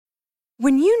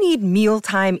When you need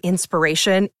mealtime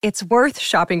inspiration, it's worth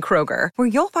shopping Kroger, where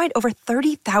you'll find over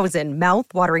 30,000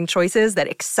 mouth-watering choices that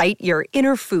excite your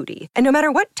inner foodie. And no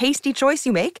matter what tasty choice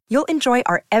you make, you'll enjoy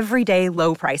our everyday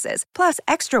low prices, plus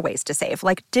extra ways to save,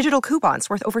 like digital coupons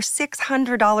worth over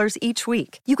 $600 each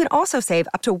week. You can also save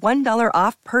up to $1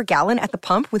 off per gallon at the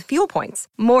pump with fuel points.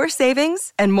 More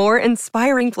savings and more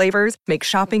inspiring flavors make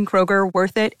shopping Kroger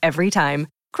worth it every time.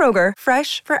 Kroger,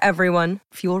 fresh for everyone.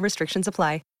 Fuel restrictions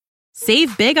apply.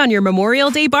 Save big on your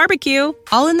Memorial Day barbecue,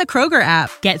 all in the Kroger app.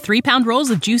 Get 3-pound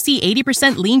rolls of juicy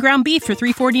 80% lean ground beef for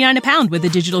 $3.49 a pound with a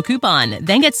digital coupon.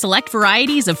 Then get select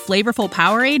varieties of flavorful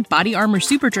Powerade, Body Armor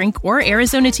Super Drink, or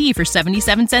Arizona tea for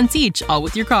 77 cents each, all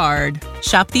with your card.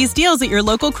 Shop these deals at your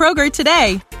local Kroger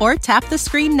today, or tap the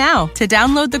screen now to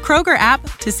download the Kroger app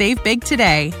to save big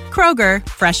today. Kroger,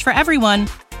 fresh for everyone.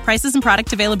 Prices and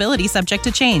product availability subject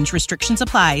to change. Restrictions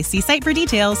apply. See site for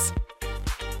details.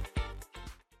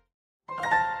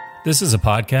 This is a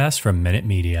podcast from Minute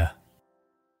Media.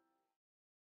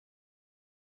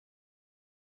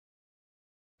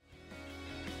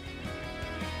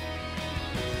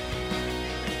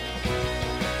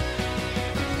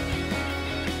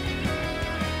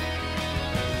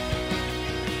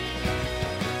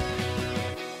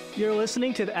 You're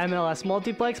listening to the MLS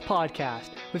Multiplex podcast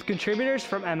with contributors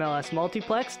from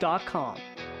MLSmultiplex.com.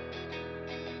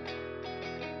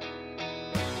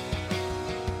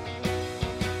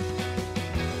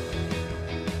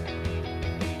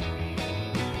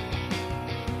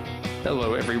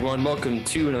 Hello, everyone. Welcome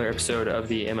to another episode of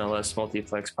the MLS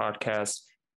Multiplex podcast.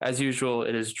 As usual,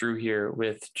 it is Drew here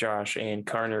with Josh and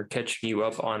Connor, catching you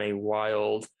up on a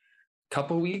wild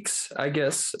couple weeks, I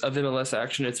guess, of MLS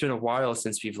action. It's been a while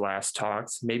since we've last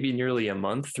talked, maybe nearly a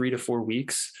month, 3 to 4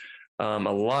 weeks. A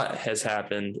lot has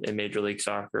happened in Major League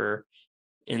Soccer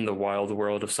in the wild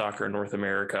world of soccer in North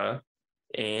America,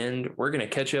 and we're going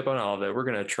to catch up on all of it. We're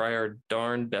going to try our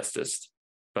darn bestest,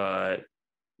 but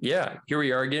yeah, here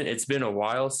we are again. It's been a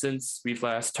while since we've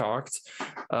last talked.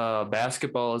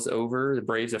 Basketball is over. The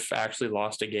Braves have actually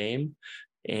lost a game,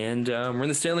 and we're in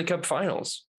the Stanley Cup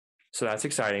Finals. So that's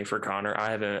exciting for Connor.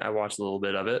 I watched a little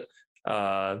bit of it.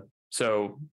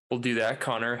 So we'll do that.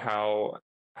 Connor, how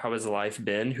has life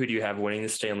been? Who do you have winning the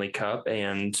Stanley Cup?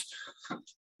 And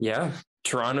yeah,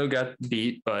 Toronto got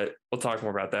beat, but we'll talk more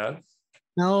about that.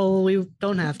 No, we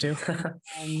don't have to.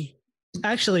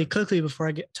 Actually, quickly before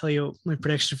I tell you my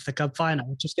prediction for the Cup final,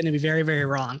 which is going to be very, very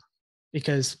wrong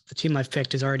because the team I've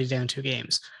picked is already down 2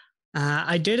 games.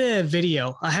 I did a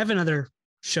video. I have another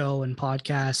show and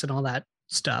podcast and all that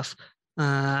stuff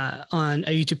on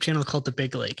a YouTube channel called The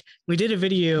Big League. We did a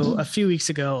video a few weeks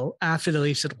ago after the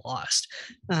Leafs had lost,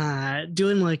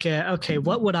 doing like, okay,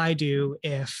 what would I do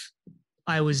if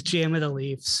I was GM of the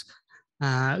Leafs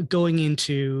going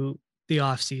into the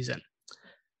off season?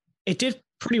 It did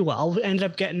pretty well. We ended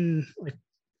up getting like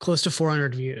close to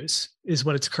 400 views is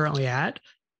what it's currently at.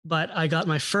 But I got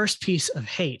my first piece of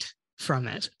hate from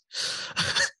it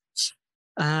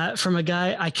from a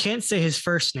guy, I can't say his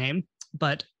first name,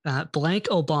 but blank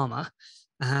Obama.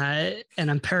 And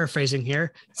I'm paraphrasing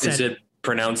here. Is it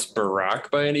pronounced Barack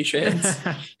by any chance?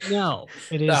 No,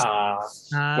 it is.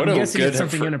 I'm guessing it's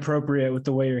something inappropriate with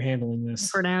the way you're handling this.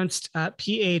 Pronounced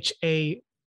PHAK.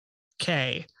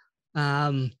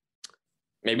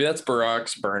 Maybe that's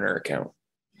Barack's burner account.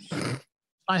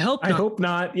 I hope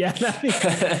not. Yeah,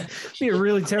 that'd be a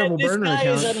really terrible burner account.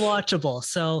 This guy is unwatchable.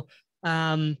 So,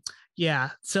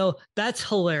 yeah. So that's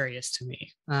hilarious to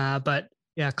me. But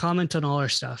yeah, comment on all our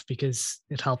stuff because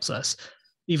it helps us.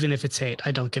 Even if it's hate,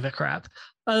 I don't give a crap.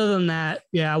 Other than that,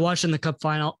 yeah, watching the Cup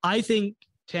final, I think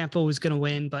Tampa was going to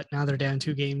win, but now they're down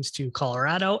 2 games to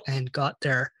Colorado and got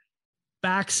their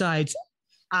backsides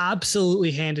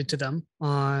absolutely handed to them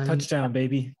on touchdown,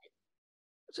 baby.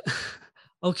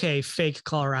 Okay, fake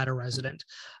Colorado resident.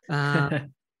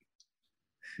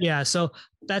 Yeah, so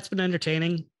that's been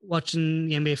entertaining. Watching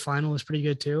the NBA final was pretty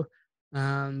good too.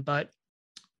 But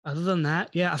other than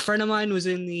that, yeah, a friend of mine was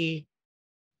in the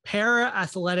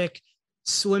para-athletic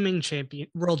swimming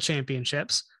world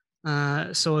championships.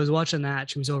 So I was watching that.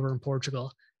 She was over in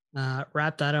Portugal.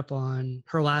 Wrapped that up on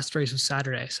her last race was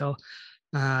Saturday. So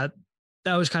that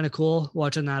was kind of cool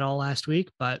watching that all last week,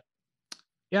 but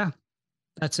yeah,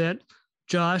 that's it.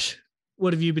 Josh,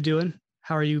 what have you been doing?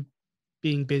 How are you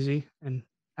being busy and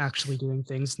actually doing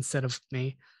things instead of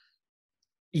me?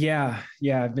 Yeah,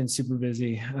 I've been super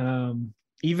busy.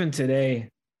 Even today,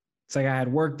 it's like I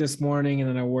had work this morning and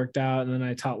then I worked out and then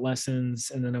I taught lessons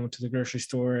and then I went to the grocery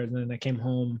store and then I came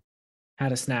home,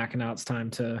 had a snack, and now it's time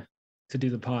to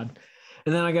do the pod.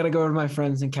 And then I got to go to my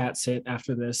friends and cat sit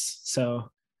after this.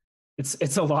 So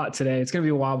it's a lot today. It's going to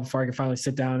be a while before I can finally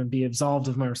sit down and be absolved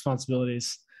of my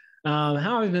responsibilities. How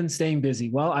have I been staying busy?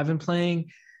 Well, I've been playing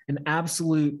an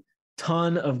absolute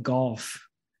ton of golf.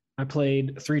 I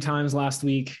played 3 times last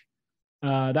week.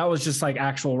 That was just like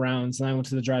actual rounds. And I went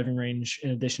to the driving range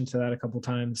in addition to that a couple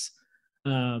times.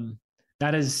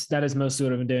 That is mostly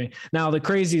what I've been doing. Now, the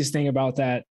craziest thing about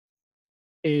that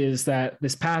is that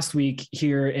this past week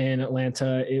here in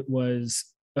Atlanta, it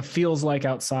feels like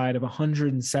outside of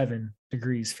 107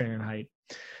 degrees Fahrenheit.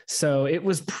 So it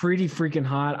was pretty freaking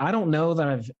hot. I don't know that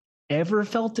I've ever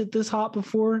felt it this hot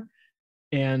before.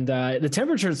 And the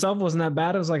temperature itself wasn't that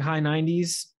bad. It was like high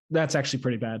 90s. That's actually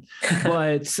pretty bad.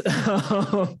 But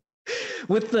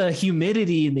with the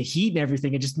humidity and the heat and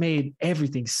everything, it just made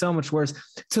everything so much worse,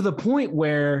 to the point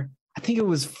where I think it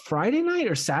was Friday night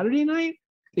or Saturday night.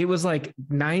 It was like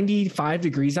 95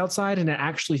 degrees outside and it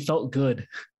actually felt good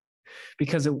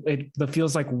because the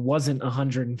feels like wasn't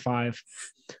 105.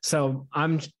 So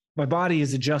my body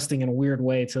is adjusting in a weird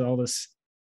way to all this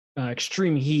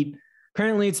extreme heat.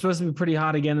 Apparently it's supposed to be pretty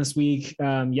hot again this week.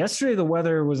 Yesterday, the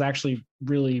weather was actually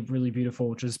really, really beautiful,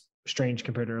 which is strange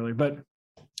compared to earlier, but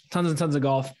tons and tons of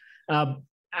golf.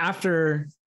 After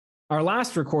our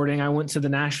last recording, I went to the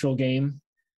Nashville game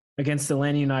against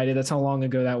Atlanta United. That's how long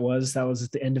ago that was. That was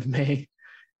at the end of May.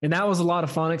 And that was a lot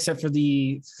of fun, except for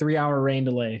the 3-hour rain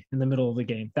delay in the middle of the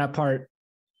game. That part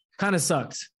kind of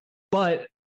sucked, but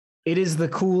it is the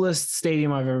coolest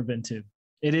stadium I've ever been to.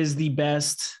 It is the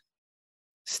best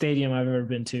stadium I've ever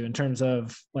been to in terms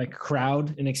of like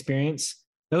crowd and experience.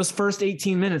 Those first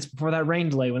 18 minutes before that rain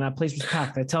delay, when that place was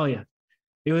packed, I tell you,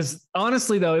 it was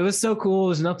honestly though, it was so cool.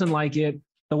 There's nothing like it.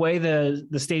 The way the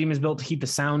stadium is built to keep the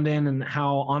sound in and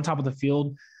how on top of the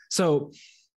field. So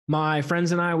my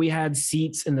friends and I, we had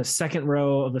seats in the second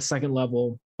row of the second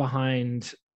level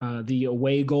behind the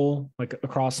away goal, like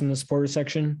across from the supporter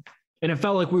section. And it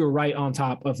felt like we were right on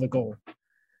top of the goal.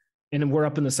 And we're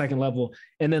up in the second level.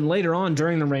 And then later on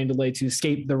during the rain delay, to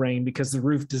escape the rain, because the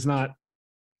roof does not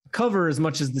cover as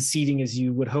much as the seating as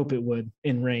you would hope it would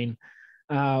in rain,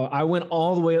 I went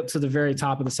all the way up to the very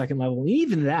top of the second level. And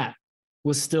even that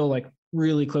was still like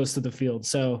really close to the field.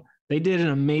 So they did an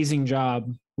amazing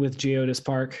job with Geodis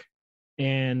Park.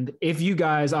 And if you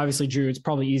guys, obviously Drew, it's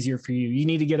probably easier for you. You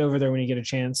need to get over there when you get a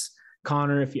chance.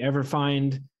 Connor, if you ever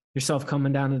find yourself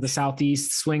coming down to the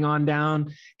Southeast, swing on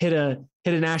down, hit a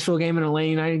Nashville game and a Atlanta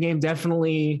United game.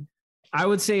 Definitely, I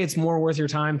would say it's more worth your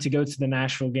time to go to the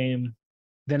Nashville game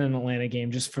than an Atlanta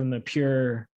game, just from the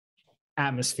pure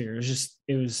atmosphere.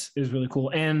 It was really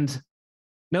cool. And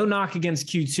no knock against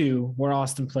Q2, where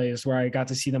Austin plays, where I got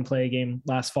to see them play a game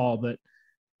last fall, but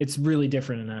it's really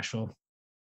different in Nashville.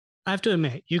 I have to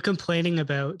admit, you complaining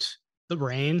about the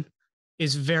rain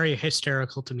is very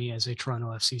hysterical to me as a Toronto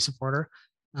FC supporter,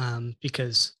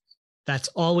 because that's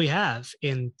all we have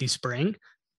in the spring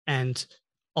and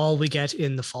all we get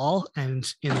in the fall,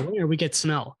 and in the winter we get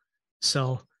snow.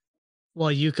 So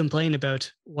while you complain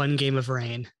about one game of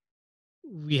rain,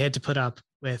 we had to put up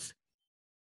with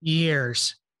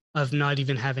years of not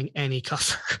even having any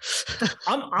cover.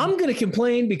 I'm going to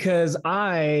complain because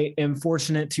I am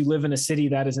fortunate to live in a city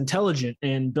that is intelligent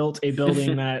and built a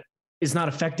building that is not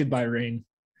affected by rain.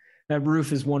 That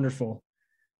roof is wonderful.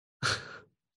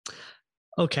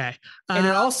 Okay. And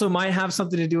it also might have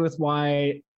something to do with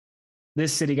why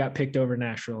this city got picked over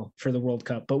Nashville for the World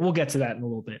Cup, but we'll get to that in a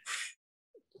little bit.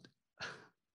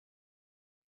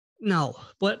 No,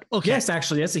 but okay. Yes,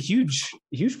 actually, that's a huge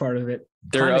part of it.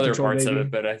 There are other parts of it,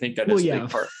 but I think that is a big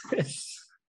part.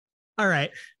 All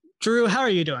right. Drew, how are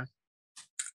you doing?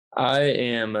 I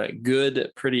am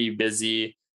good, pretty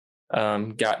busy.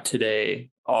 Got today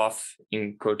off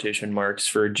in quotation marks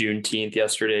for Juneteenth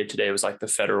yesterday. Today was like the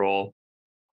federal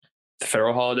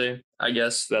holiday, I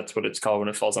guess. That's what it's called when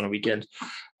it falls on a weekend.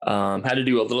 Had to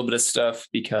do a little bit of stuff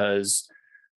because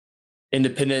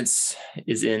Independence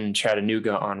is in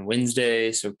Chattanooga on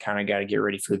Wednesday, so kind of got to get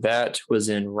ready for that. Was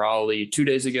in Raleigh 2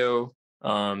 days ago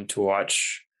to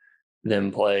watch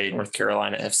them play North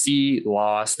Carolina FC.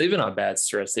 Lost. They've been on a bad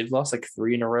stretch. They've lost like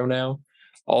 3 in a row now.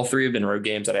 All 3 have been road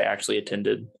games that I actually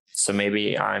attended, so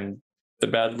maybe I'm the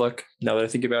bad luck now that I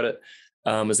think about it.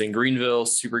 Was in Greenville,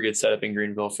 super good setup in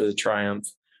Greenville for the Triumph.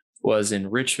 Was in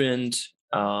Richmond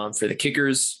for the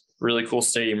Kickers, really cool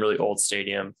stadium, really old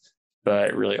stadium,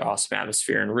 but really awesome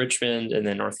atmosphere in Richmond. And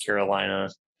then North Carolina,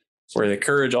 where the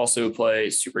Courage also play,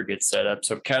 super good setup.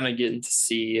 So kind of getting to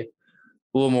see a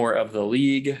little more of the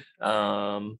league.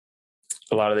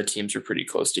 A lot of the teams are pretty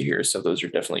close to here, so those are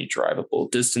definitely drivable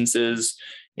distances.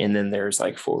 And then there's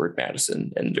like Forward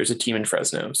Madison, and there's a team in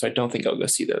Fresno, so I don't think I'll go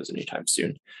see those anytime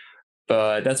soon.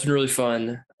 But that's been really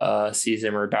fun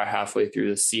season. We're about halfway through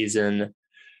the season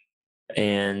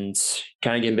and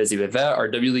kind of getting busy with that. Our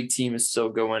W League team is still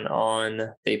going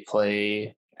on. They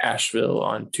play Asheville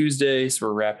on Tuesday, so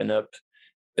we're wrapping up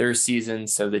their season.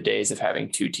 So the days of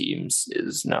having two teams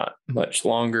is not much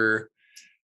longer.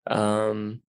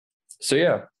 So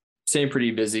yeah, staying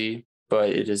pretty busy,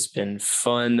 but it has been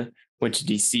fun. Went to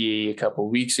DC a couple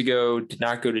of weeks ago. Did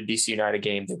not go to DC United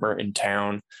game. They weren't in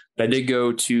town, but I did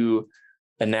go to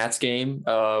a Nats game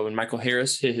when Michael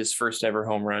Harris hit his first ever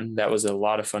home run. That was a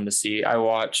lot of fun to see. I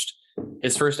watched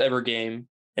his first ever game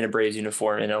in a Braves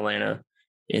uniform in Atlanta,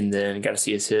 and then got to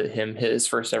see him hit his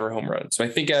first ever home run. So I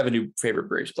think I have a new favorite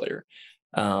Braves player.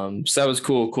 So that was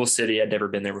cool city. I'd never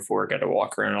been there before. Got to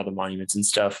walk around all the monuments and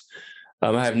stuff.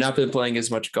 I have not been playing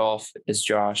as much golf as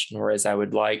Josh, nor as I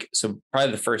would like. So probably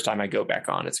the first time I go back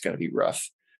on, it's going to be rough.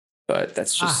 But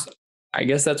that's just, I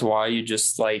guess that's why you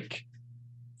just like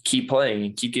keep playing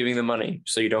and keep giving them money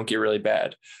so you don't get really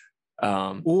bad.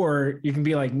 Or you can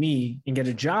be like me and get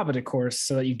a job at a course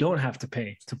so that you don't have to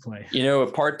pay to play. A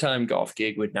part-time golf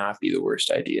gig would not be the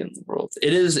worst idea in the world.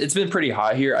 It's been pretty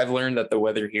hot here. I've learned that the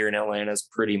weather here in Atlanta is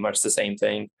pretty much the same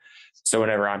thing. So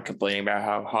whenever I'm complaining about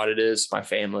how hot it is, my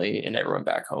family and everyone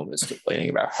back home is complaining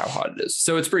about how hot it is.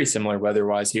 So it's pretty similar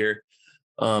weather-wise here.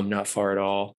 Not far at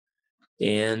all.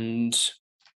 And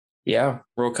yeah,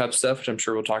 World Cup stuff, which I'm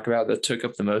sure we'll talk about, that took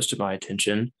up the most of my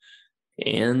attention.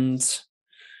 And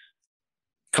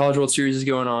College World Series is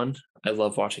going on. I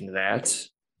love watching that.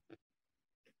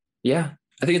 Yeah,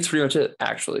 I think it's pretty much it,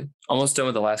 actually. Almost done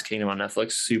with The Last Kingdom on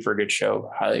Netflix. Super good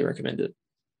show. Highly recommend it.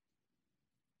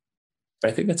 But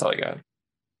I think that's all I got.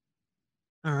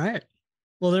 All right.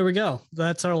 Well, there we go.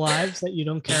 That's our lives that you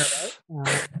don't care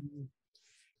about.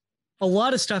 A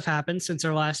lot of stuff happened since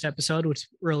our last episode, which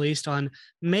released on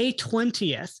May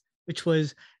 20th, which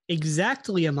was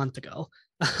exactly a month ago.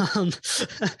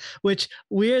 Which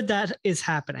weird that is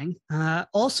happening.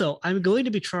 Also, I'm going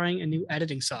to be trying a new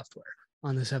editing software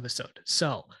on this episode.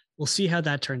 So we'll see how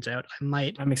that turns out.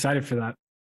 I'm excited for that.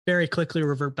 Very quickly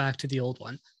revert back to the old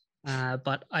one.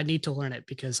 But I need to learn it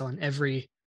because on every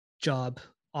job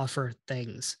offer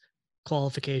things,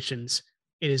 qualifications,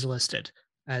 it is listed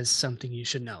as something you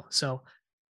should know. So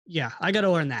yeah, I got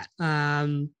to learn that.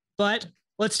 But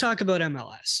let's talk about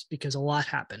MLS because a lot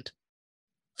happened.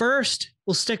 First,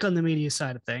 we'll stick on the media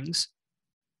side of things.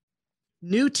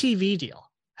 New TV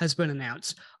deal has been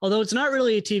announced, although it's not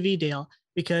really a TV deal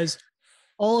because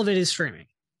all of it is streaming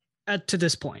to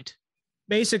this point.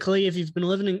 Basically, if you've been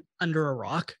living under a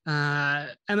rock,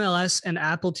 MLS and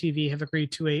Apple TV have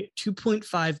agreed to a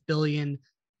 $2.5 billion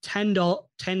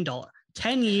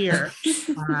 10-year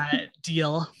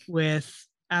deal with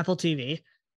Apple TV.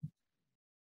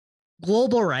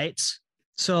 Global rights.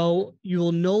 So you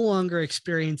will no longer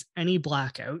experience any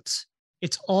blackouts.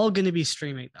 It's all going to be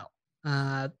streaming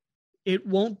though. It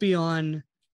won't be on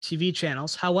TV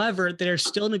channels. However, they're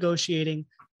still negotiating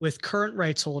with current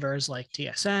rights holders like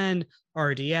TSN,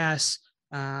 RDS,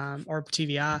 or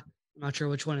TVA. I'm not sure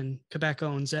which one in Quebec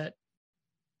owns it.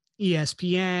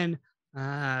 ESPN.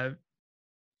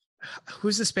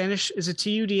 Who's the Spanish? Is it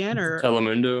TUDN or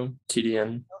Telemundo,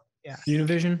 TDN? Yeah.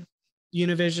 Univision.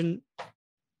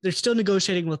 They're still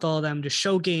negotiating with all of them to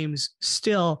show games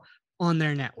still on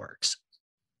their networks.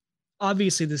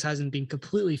 Obviously, this hasn't been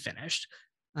completely finished.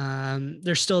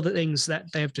 There's still the things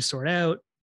that they have to sort out,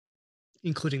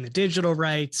 including the digital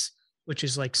rights, which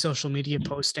is like social media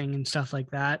posting and stuff like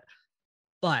that.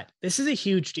 But this is a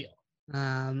huge deal.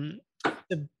 A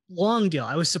long deal.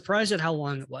 I was surprised at how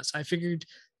long it was. I figured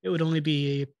it would only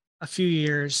be a few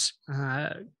years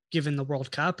given the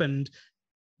World Cup and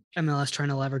MLS trying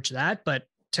to leverage that. But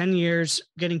 10 years,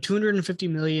 getting $250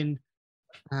 million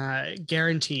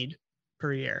guaranteed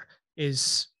per year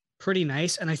is pretty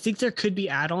nice. And I think there could be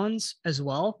add-ons as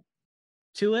well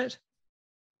to it.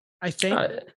 I think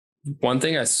one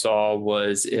thing I saw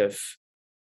was if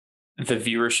the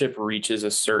viewership reaches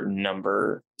a certain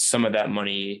number, some of that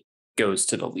money goes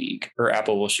to the league, or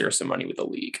Apple will share some money with the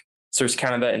league. So there's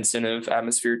kind of that incentive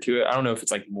atmosphere to it. I don't know if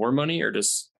it's like more money or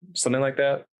just something like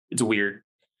that. It's weird.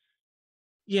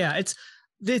 Yeah,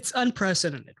 it's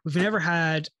unprecedented. We've never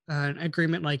had an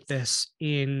agreement like this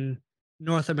in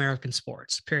North American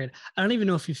sports, period. I don't even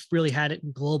know if you've really had it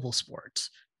in global sports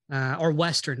or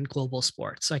Western global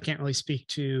sports. I can't really speak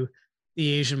to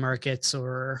the Asian markets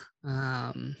or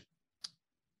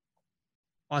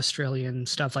Australian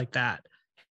stuff like that.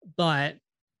 But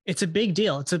it's a big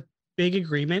deal. It's a big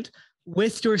agreement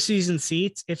with your season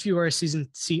seats. If you are a season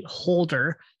seat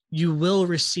holder, you will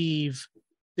receive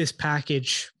this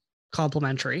package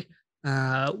complimentary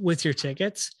with your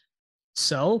tickets.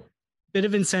 So bit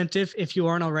of incentive if you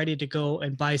aren't already to go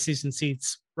and buy season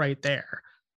seats right there.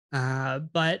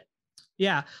 But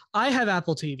yeah, I have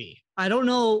Apple TV. I don't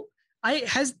know.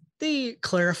 Has they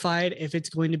clarified if it's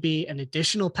going to be an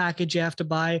additional package you have to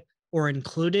buy or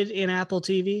included in Apple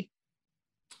TV?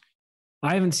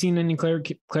 I haven't seen any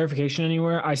clarification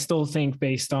anywhere. I still think,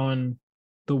 based on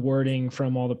the wording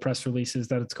from all the press releases,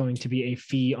 that it's going to be a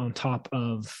fee on top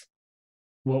of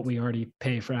what we already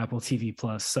pay for Apple TV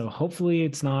Plus. So hopefully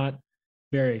it's not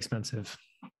very expensive.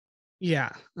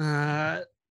 Yeah, that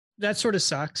sort of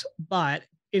sucks, but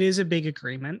it is a big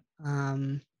agreement.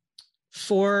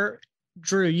 For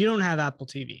Drew, you don't have Apple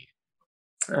TV.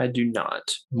 I do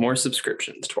not. More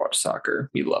subscriptions to watch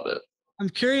soccer. We love it. I'm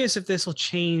curious if this will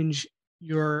change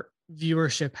your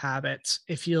viewership habits,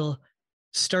 if you'll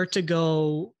start to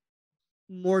go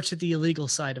more to the illegal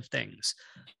side of things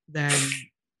than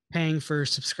paying for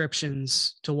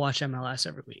subscriptions to watch MLS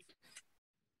every week.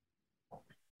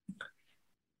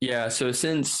 Yeah, so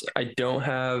since I don't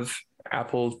have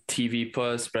Apple TV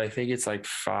Plus, but I think it's like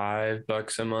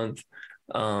 $5 a month,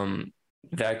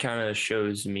 that kind of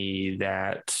shows me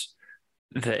that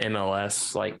the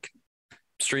MLS like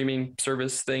streaming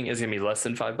service thing is gonna be less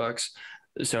than $5.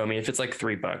 So I mean, if it's like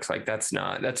 $3, like that's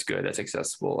good. That's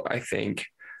accessible, I think.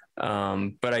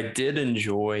 But I didn't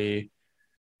enjoy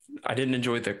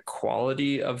the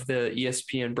quality of the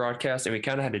ESPN broadcast, and we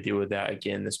kind of had to deal with that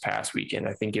again this past weekend.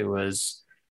 I think it was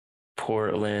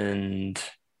Portland.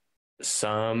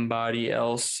 Somebody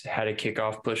else had a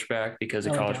kickoff pushback because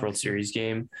the College World Series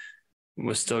game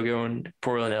was still going.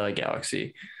 Portland LA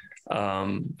Galaxy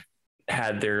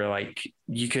had their like,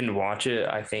 you couldn't watch it.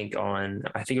 I think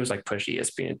it was like push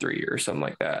ESPN 3 or something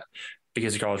like that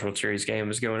because the College World Series game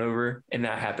was going over, and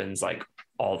that happens like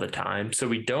all the time. So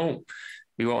we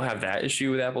won't have that issue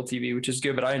with Apple TV, which is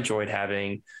good. But I enjoyed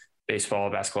having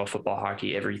baseball, basketball, football,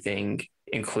 hockey, everything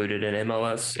included in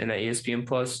MLS in that ESPN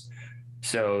Plus.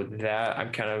 So that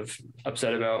I'm kind of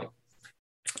upset about.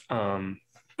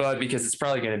 But because it's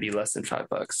probably going to be less than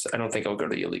 $5, I don't think I'll go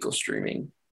to the illegal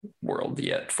streaming world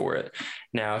yet for it.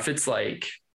 Now, if it's like,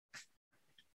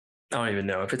 I don't even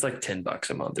know, if it's like $10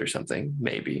 a month or something,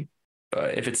 maybe.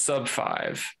 But if it's sub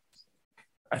 $5,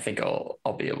 I think I'll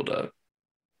be able to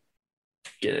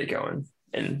get it going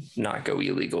and not go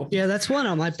illegal. Yeah, that's one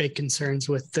of my big concerns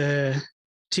with the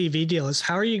TV deal is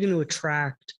how are you going to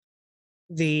attract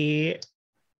the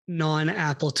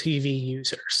non-Apple TV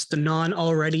users, the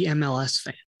non-already MLS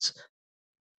fans?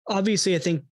 Obviously, I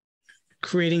think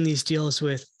creating these deals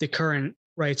with the current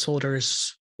rights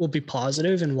holders will be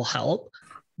positive and will help.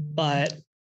 But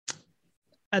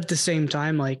at the same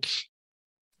time, like,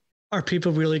 are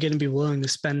people really going to be willing to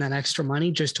spend that extra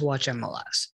money just to watch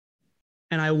MLS?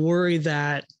 And I worry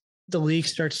that the league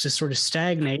starts to sort of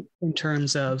stagnate in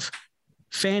terms of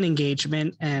fan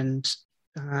engagement and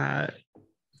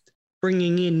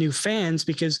bringing in new fans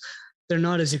because they're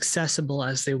not as accessible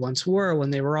as they once were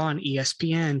when they were on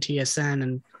ESPN, TSN,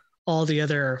 and all the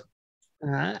other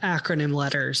acronym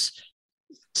letters,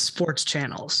 sports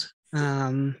channels.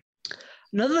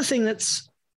 Another thing that's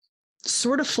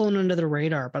sort of flown under the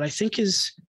radar, but I think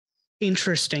is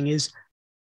interesting is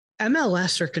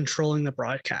MLS are controlling the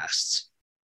broadcasts.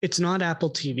 It's not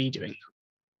Apple TV doing them.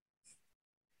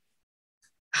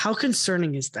 How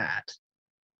concerning is that?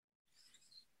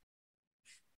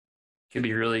 Could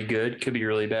be really good, could be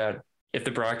really bad. If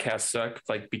the broadcasts suck,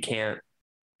 like we can't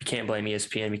blame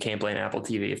ESPN, we can't blame Apple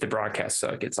TV. If the broadcasts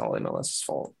suck, it's all MLS's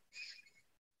fault.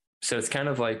 So it's kind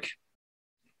of like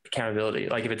accountability.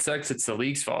 Like if it sucks, it's the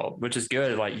league's fault, which is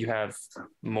good. Like you have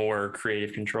more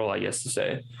creative control, I guess to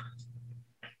say,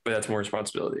 but that's more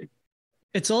responsibility.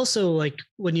 It's also like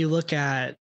when you look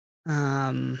at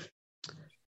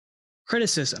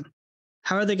criticism,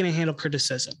 how are they going to handle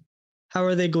criticism? How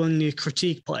are they going to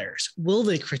critique players? Will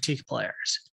they critique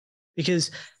players? Because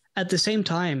at the same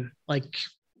time, like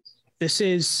this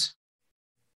is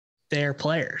their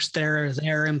players, they're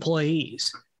their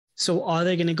employees. So are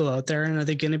they going to go out there and are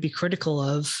they going to be critical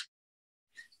of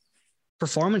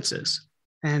performances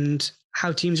and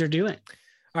how teams are doing?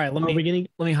 All right, let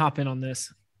me hop in on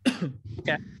this.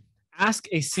 Okay. Ask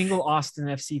a single Austin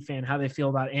FC fan how they feel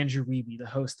about Andrew Wiebe, the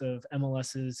host of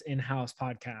MLS's in-house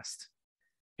podcast.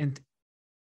 And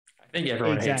I think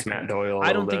everyone hates Matt Doyle.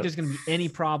 I don't think there's going to be any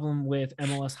problem with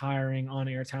MLS hiring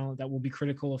on-air talent that will be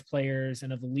critical of players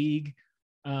and of the league.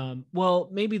 Well,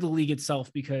 maybe the league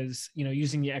itself, because, you know,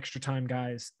 using the extra time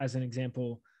guys as an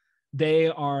example, they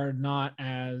are not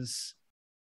as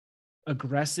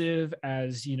aggressive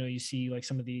as, you know, you see like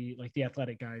some of the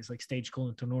athletic guys like Stage Cool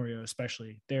and Tenorio,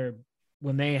 especially.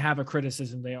 When they have a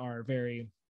criticism, they are very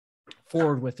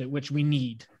forward with it, which we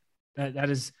need. That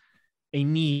is a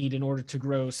need in order to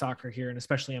grow soccer here, and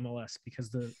especially MLS, because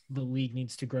the league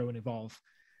needs to grow and evolve.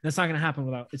 And that's not going to happen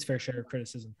without its fair share of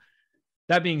criticism.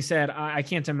 That being said, I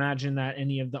can't imagine that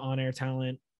any of the on-air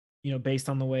talent, based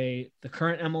on the way the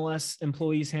current MLS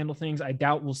employees handle things, I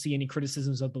doubt we'll see any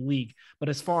criticisms of the league. But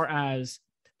as far as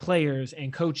players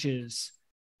and coaches,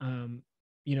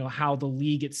 how the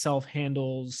league itself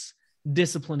handles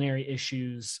disciplinary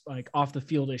issues, like off the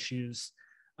field issues,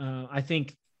 I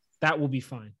think that will be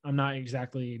fine. I'm not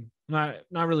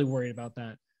really worried about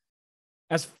that.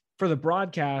 As for the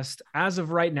broadcast, as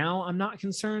of right now, I'm not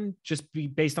concerned, just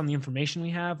based on the information we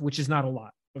have, which is not a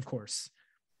lot, of course.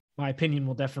 My opinion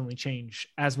will definitely change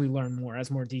as we learn more, as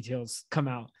more details come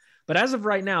out. But as of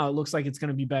right now, it looks like it's going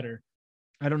to be better.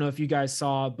 I don't know if you guys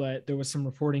saw, but there was some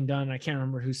reporting done. I can't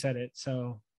remember who said it,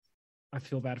 so I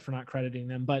feel bad for not crediting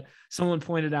them. But someone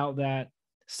pointed out that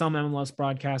some MLS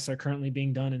broadcasts are currently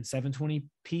being done in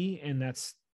 720p, and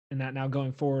that now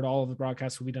going forward, all of the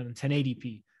broadcasts will be done in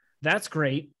 1080p. That's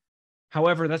great.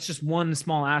 However, that's just one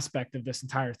small aspect of this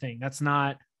entire thing. That's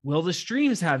not, will the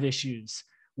streams have issues?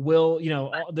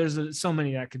 There's so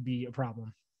many that could be a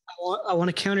problem. I want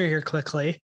to counter here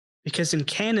quickly, because in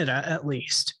Canada, at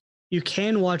least, you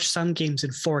can watch some games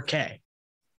in 4K.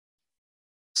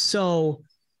 So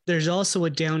there's also a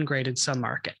downgrade in some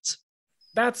markets.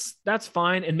 That's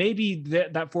fine. And maybe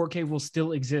that 4K will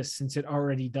still exist since it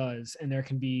already does. And there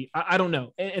can be, I don't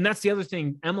know. And that's the other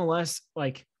thing. MLS,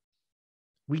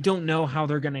 we don't know how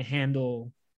they're going to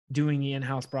handle doing the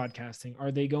in-house broadcasting.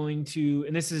 Are they going to,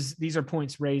 and these are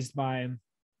points raised by,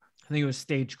 I think it was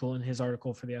Stagekul in his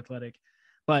article for The Athletic,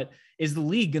 but is the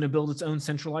league going to build its own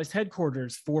centralized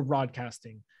headquarters for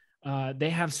broadcasting? They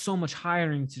have so much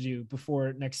hiring to do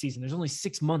before next season. There's only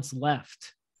 6 months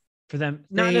left for them,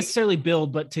 not necessarily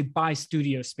build, but to buy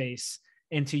studio space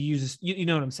and to use, you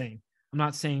know what I'm saying? I'm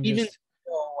not saying even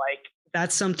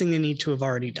that's something they need to have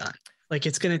already done.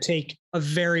 It's going to take a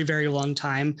very, very long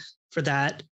time for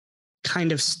that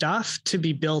kind of stuff to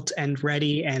be built and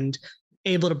ready and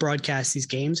able to broadcast these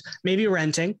games. Maybe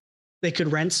renting. They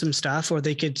could rent some stuff, or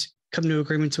they could come to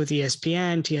agreements with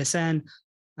ESPN, TSN,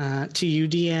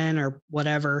 TUDN, or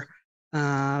whatever,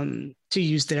 to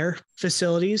use their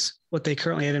facilities, what they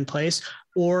currently have in place.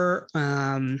 Or,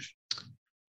 I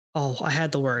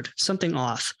had the word, something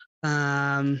off.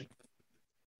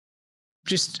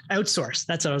 Just outsource.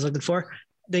 That's what I was looking for.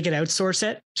 They could outsource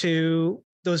it to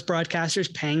those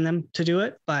broadcasters, paying them to do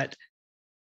it. But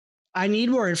I need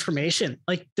more information.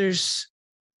 There's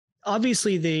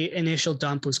obviously the initial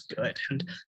dump was good. And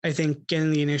I think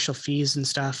getting the initial fees and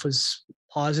stuff was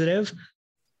positive,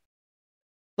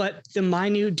 but the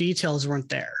minute details weren't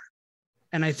there.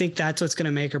 And I think that's what's going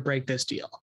to make or break this deal.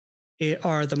 It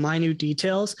are the minute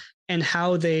details and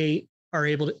how they are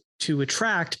able to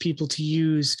attract people to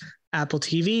use Apple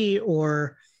TV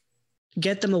or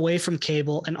get them away from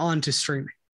cable and onto streaming.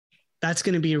 That's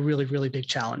going to be a really, really big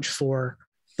challenge for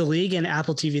the league and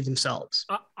Apple TV themselves.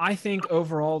 I think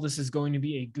overall this is going to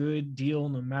be a good deal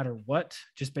no matter what,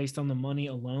 just based on the money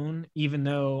alone, even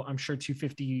though I'm sure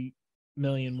 $250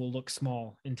 million will look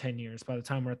small in 10 years by the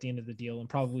time we're at the end of the deal, and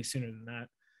probably sooner than that.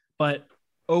 But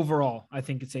overall, I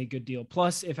think it's a good deal.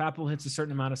 Plus, if Apple hits a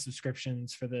certain amount of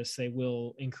subscriptions for this, they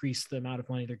will increase the amount of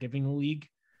money they're giving the league.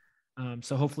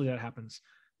 So hopefully that happens.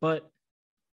 But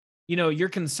your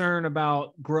concern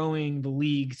about growing the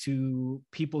league to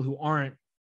people who aren't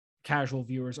casual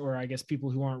viewers, or I guess people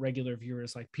who aren't regular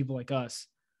viewers, like people like us,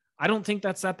 I don't think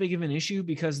that's that big of an issue,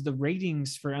 because the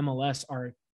ratings for MLS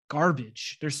are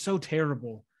garbage. They're so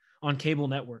terrible on cable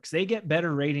networks. They get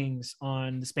better ratings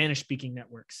on the Spanish speaking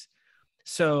networks.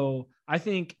 So I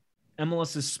think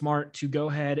MLS is smart to go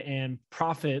ahead and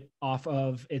profit off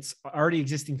of its already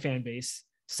existing fan base,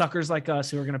 suckers like us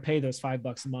who are going to pay those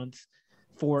 $5 a month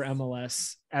for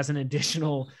MLS as an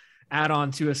additional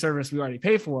add-on to a service we already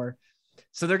pay for.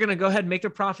 So they're going to go ahead and make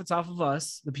their profits off of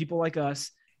us, the people like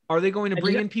us. Are they going to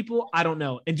bring in people? I don't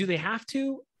know. And do they have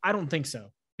to? I don't think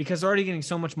so, because they're already getting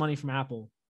so much money from Apple.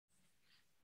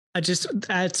 It's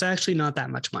actually not that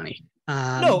much money.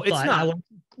 No, it's not.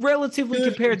 Relatively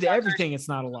compared to everything, it's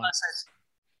not a lot.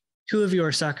 Two of you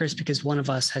are suckers because one of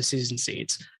us has season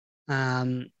seats.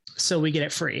 So we get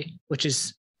it free, which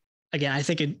is, again, I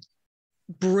think a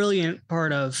brilliant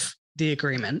part of the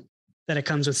agreement that it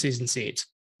comes with season seats,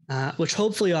 which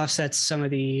hopefully offsets some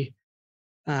of the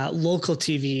local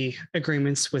TV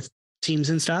agreements with teams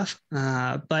and stuff.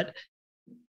 But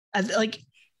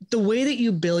the way that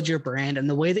you build your brand and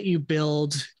the way that you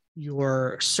build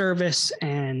your service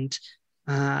and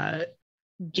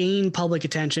gain public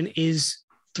attention is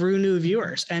through new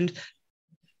viewers. And,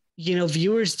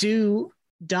 viewers do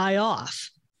die off.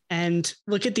 And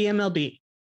look at the MLB.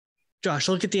 Josh,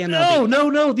 look at the MLB.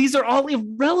 No. These are all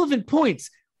irrelevant points.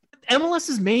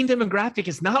 MLS's main demographic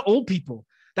is not old people.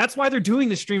 That's why they're doing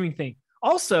the streaming thing.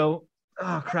 Also,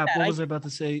 oh crap, what was I about to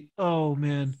say? Oh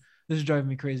man, this is driving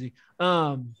me crazy.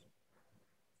 I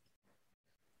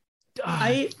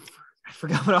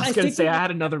forgot what I was going to say. I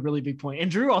had another really big point.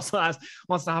 And Drew also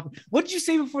wants to hop. What did you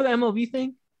say before the MLB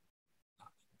thing?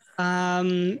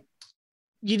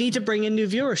 You need to bring in new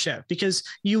viewership because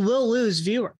you will lose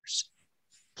viewers.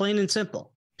 Plain and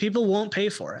simple. People won't pay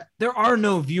for it. There are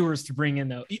no viewers to bring in,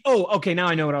 though. Oh, okay. Now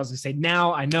I know what I was going to say.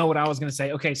 Now I know what I was going to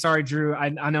say. Okay, sorry, Drew. I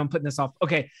know I'm putting this off.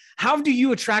 Okay, how do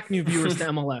you attract new viewers to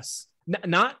MLS?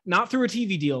 Not through a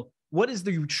TV deal. What is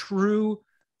the true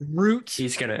root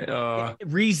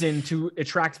reason to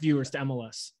attract viewers to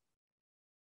MLS?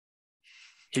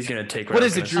 He's going to take. What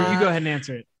is it, Drew? You go ahead and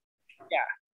answer it.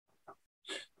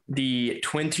 The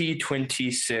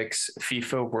 2026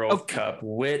 FIFA World Cup,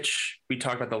 which we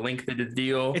talked about the length of the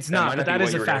deal. It's not, but that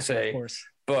is a factor, of course.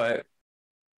 But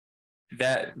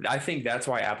I think that's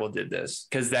why Apple did this,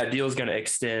 because that deal is going to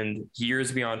extend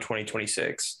years beyond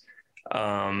 2026.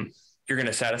 You're going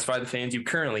to satisfy the fans you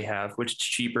currently have, which is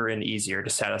cheaper and easier to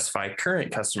satisfy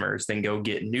current customers than go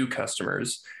get new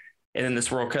customers. And then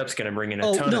this World Cup's going to bring in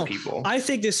a ton of people. I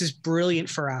think this is brilliant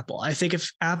for Apple. I think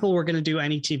if Apple were going to do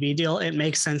any TV deal, it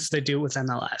makes sense to do it with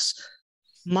MLS.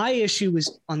 My issue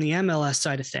is on the MLS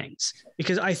side of things,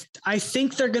 because I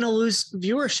think they're going to lose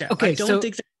viewership. Okay,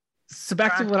 so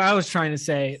back to what I was trying to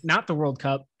say, not the World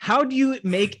Cup. How do you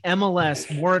make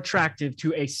MLS more attractive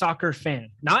to a soccer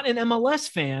fan? Not an MLS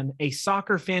fan, a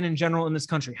soccer fan in general in this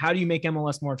country. How do you make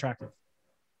MLS more attractive?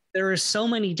 There are so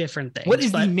many different things. What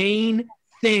is the main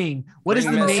thing? What is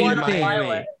the main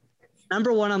thing?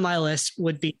 Number one on my list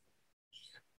would be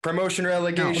promotion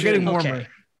relegation. No, we're getting warmer.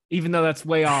 Even though that's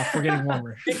way off, we're getting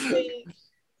warmer.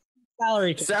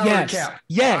 Salary cap.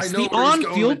 Yes, the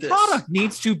on-field product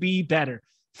needs to be better.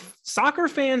 Soccer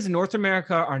fans in North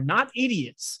America are not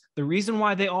idiots. The reason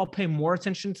why they all pay more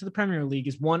attention to the Premier League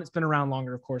is, one, it's been around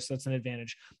longer, of course, so that's an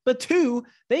advantage. But two,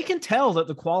 they can tell that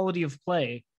the quality of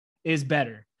play is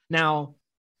better. Now,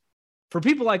 for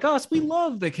people like us, we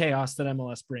love the chaos that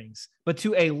MLS brings. But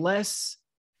to a less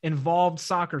involved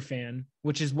soccer fan,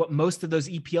 which is what most of those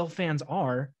EPL fans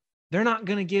are, they're not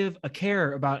going to give a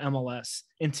care about MLS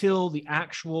until the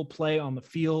actual play on the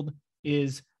field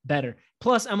is better.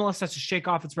 Plus, MLS has to shake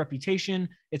off its reputation.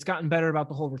 It's gotten better about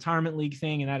the whole retirement league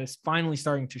thing, and that is finally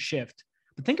starting to shift.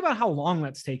 But think about how long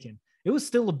that's taken. It was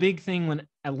still a big thing when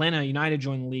Atlanta United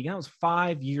joined the league. And that was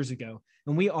 5 years ago,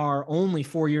 and we are only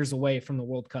 4 years away from the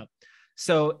World Cup.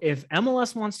 So if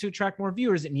MLS wants to attract more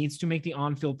viewers, it needs to make the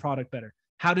on-field product better.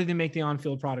 How do they make the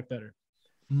on-field product better?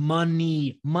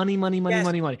 Money,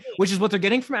 which is what they're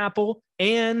getting from Apple.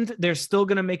 And they're still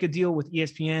going to make a deal with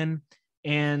ESPN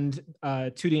and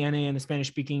 2DNA and the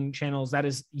Spanish-speaking channels. That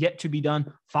is yet to be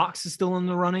done. Fox is still in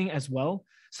the running as well.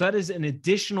 So that is an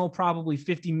additional probably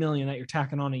 $50 million that you're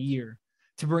tacking on a year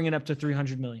to bring it up to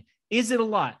 $300 million. Is it a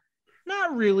lot?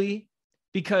 Not really.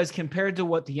 Because compared to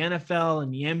what the NFL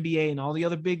and the NBA and all the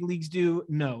other big leagues do,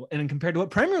 no. And compared to what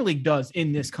Premier League does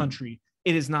in this country,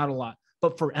 it is not a lot.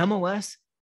 But for MLS,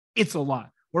 it's a lot.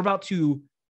 We're about to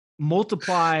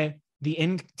multiply the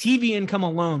TV income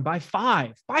alone by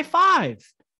five. But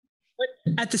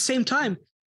at the same time,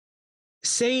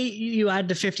 say you add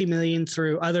the $50 million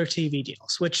through other TV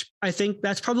deals, which I think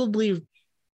that's probably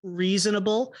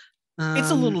reasonable.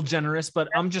 It's a little generous, but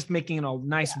I'm just making it a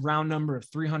nice round number of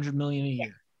 $300 million a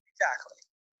year. Exactly.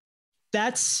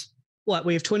 That's what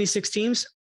we have 26 teams,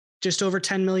 just over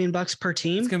 $10 million per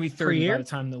team. It's going to be 30 by the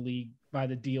time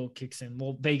the deal kicks in.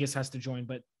 Well, Vegas has to join,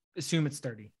 but assume it's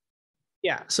 30.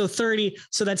 Yeah. So 30.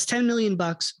 So that's $10 million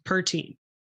per team.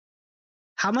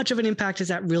 How much of an impact is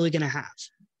that really going to have?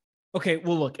 Okay,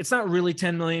 well, look, it's not really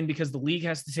 10 million because the league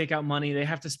has to take out money. They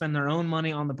have to spend their own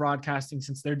money on the broadcasting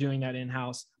since they're doing that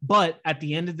in-house. But at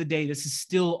the end of the day, this is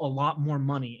still a lot more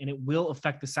money, and it will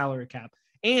affect the salary cap.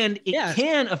 And it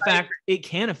can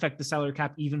affect the salary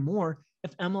cap even more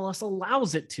if MLS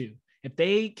allows it to, if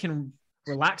they can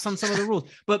relax on some of the rules.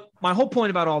 But my whole point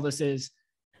about all this is,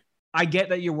 I get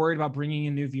that you're worried about bringing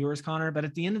in new viewers, Connor, but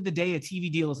at the end of the day, a TV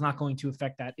deal is not going to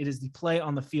affect that. It is the play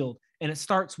on the field. And it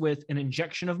starts with an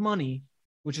injection of money,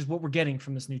 which is what we're getting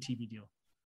from this new TV deal.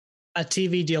 A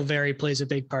TV deal plays a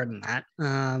big part in that.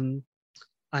 I'm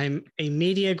a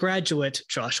media graduate,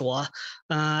 Joshua.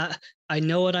 I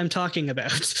know what I'm talking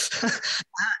about.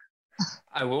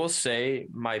 I will say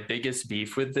my biggest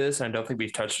beef with this, and I don't think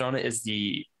we've touched on it, is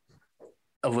the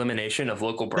elimination of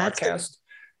local broadcast.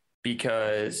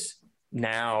 Because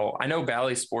now. I know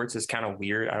Bally Sports is kind of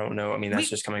weird. I don't know. I mean, that's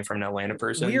just coming from an Atlanta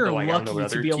person. We are but, like, I don't know lucky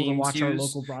what to other be able to teams watch our use.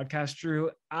 local broadcast,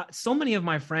 Drew. So many of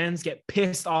my friends get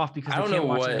pissed off because they can't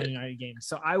watch Atlanta United games.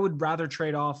 So I would rather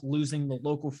trade off losing the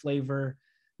local flavor,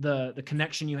 the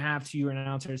connection you have to your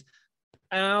announcers.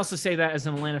 And I also say that as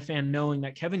an Atlanta fan, knowing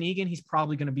that Kevin Egan, he's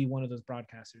probably going to be one of those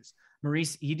broadcasters.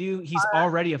 Maurice Edu, he's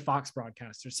already a Fox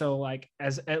broadcaster. So, like,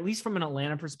 as at least from an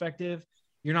Atlanta perspective,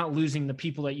 you're not losing the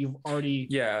people that you've already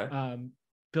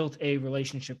built a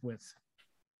relationship with.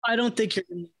 I don't think you're.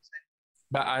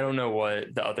 But I don't know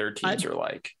what the other teams are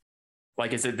like.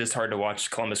 Like, is it this hard to watch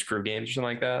Columbus Crew games or something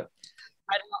like that?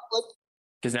 I don't know.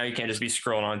 Because now you can't just be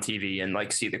scrolling on TV and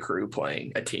like see the Crew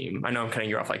playing a team. I know I'm cutting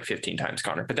you off like 15 times,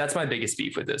 Connor, but that's my biggest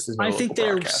beef with this. Is no I think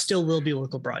there broadcast. still will be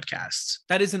local broadcasts.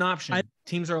 That is an option.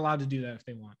 Teams are allowed to do that if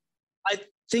they want. I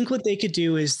think what they could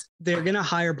do is they're going to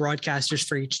hire broadcasters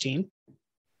for each team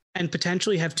and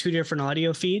potentially have 2 different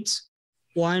audio feeds.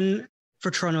 One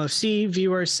for Toronto FC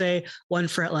viewers, say, one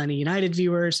for Atlanta United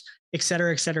viewers, et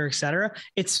cetera, et cetera, et cetera.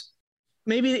 It's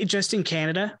maybe just in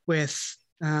Canada with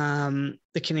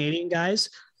the Canadian guys,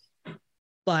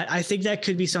 but I think that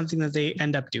could be something that they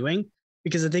end up doing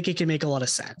because I think it can make a lot of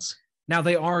sense. Now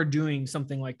they are doing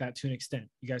something like that to an extent.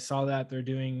 You guys saw that they're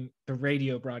doing the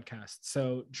radio broadcast.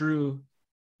 So Drew,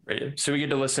 so we get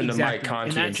to listen to Mike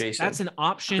Conti and Jason. That's an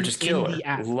option in the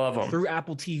app. Love them. Through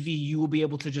Apple TV, you will be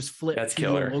able to just flip to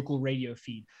your local radio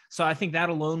feed. So I think that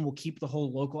alone will keep the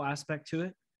whole local aspect to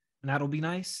it, and that'll be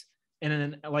nice. And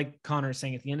then, like Connor is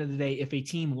saying, at the end of the day, if a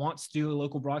team wants to do a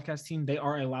local broadcast team, they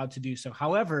are allowed to do so.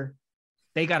 However,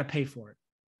 they got to pay for it.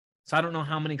 So I don't know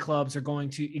how many clubs are going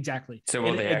to exactly. So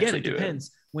will they actually do it? Depends.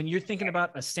 When you're thinking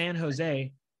about a San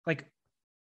Jose, like,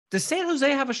 does San Jose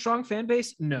have a strong fan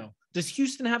base? No. Does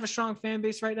Houston have a strong fan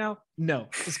base right now? No.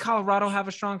 Does Colorado have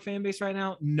a strong fan base right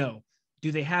now? No.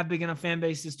 Do they have big enough fan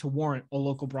bases to warrant a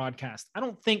local broadcast? I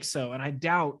don't think so. And I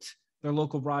doubt their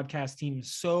local broadcast team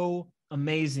is so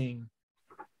amazing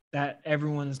that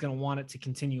everyone is going to want it to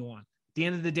continue on. At the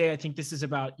end of the day, I think this is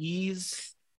about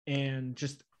ease and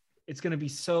just it's going to be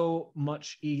so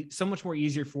much more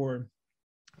easier for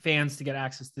fans to get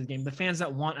access to the game. The fans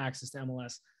that want access to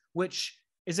MLS, which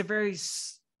is a very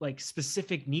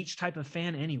specific niche type of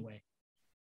fan anyway.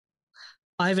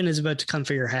 Ivan is about to come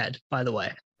for your head, by the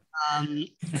way.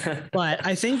 But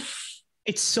I think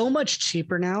it's so much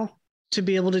cheaper now to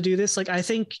be able to do this. Like, I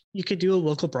think you could do a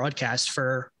local broadcast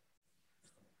for,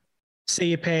 say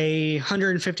you pay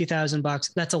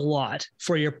 $150,000. That's a lot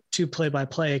for your 2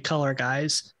 play-by-play color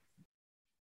guys.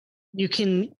 You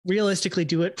can realistically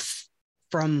do it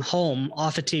from home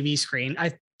off a TV screen.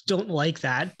 I don't like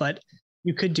that, but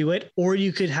you could do it, or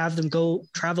you could have them go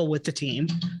travel with the team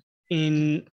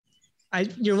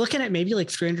you're looking at maybe like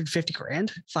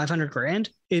 $350,000,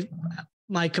 $500,000.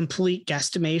 My complete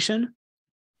guesstimation,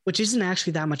 which isn't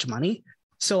actually that much money.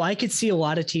 So I could see a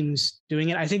lot of teams doing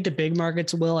it. I think the big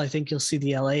markets will. I think you'll see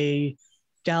the LA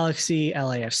Galaxy,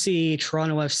 LAFC,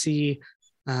 Toronto FC,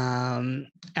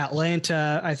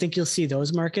 Atlanta. I think you'll see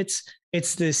those markets.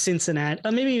 It's the Cincinnati,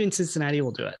 maybe even Cincinnati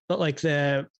will do it, but like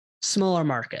the smaller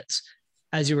markets,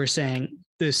 as you were saying,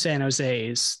 the San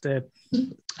Jose's, the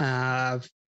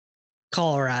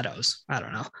Colorados, I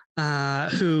don't know,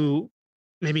 who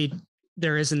maybe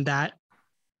there isn't that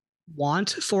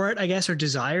want for it, I guess, or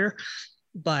desire,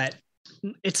 but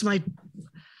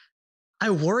I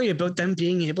worry about them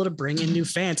being able to bring in new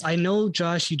fans. I know,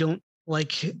 Josh, you don't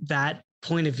like that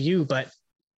point of view, but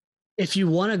if you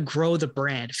want to grow the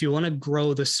brand, if you want to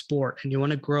grow the sport and you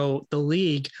want to grow the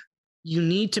league, you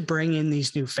need to bring in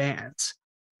these new fans.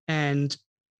 And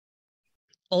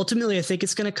ultimately, I think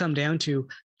it's going to come down to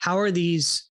how are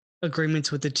these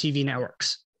agreements with the TV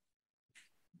networks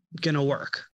going to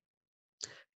work?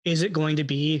 Is it going to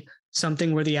be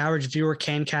something where the average viewer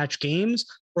can catch games?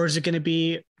 Or is it going to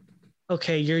be,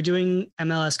 okay, you're doing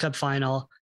MLS Cup final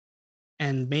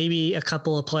and maybe a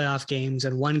couple of playoff games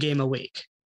and 1 game a week?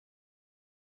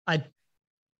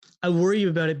 I worry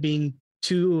about it being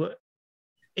too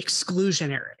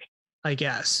exclusionary, I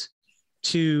guess,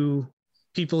 to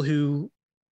people who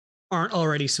aren't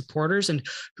already supporters and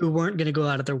who weren't going to go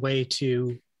out of their way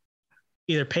to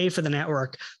either pay for the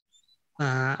network,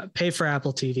 pay for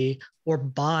Apple TV, or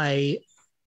buy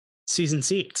season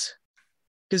seats.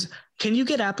 Because can you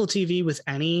get Apple TV with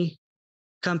any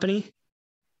company?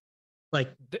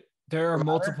 Like, there are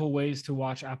multiple ways to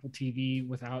watch Apple TV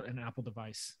without an Apple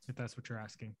device, if that's what you're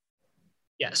asking.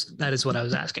 Yes, that is what I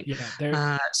was asking.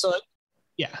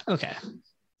 Yeah. Okay.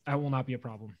 That will not be a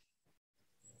problem.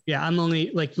 Yeah,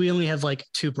 we only have like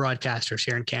 2 broadcasters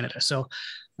here in Canada. So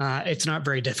It's not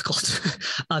very difficult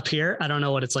up here. I don't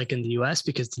know what it's like in the US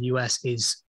because the US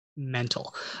is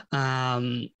mental.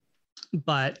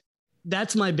 But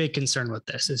that's my big concern with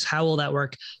this is how will that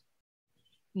work?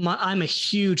 I'm a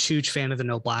huge fan of the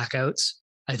no blackouts.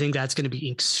 I think that's going to be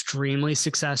extremely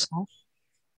successful.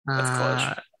 That's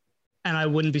clutch. And I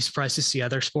wouldn't be surprised to see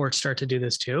other sports start to do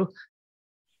this too.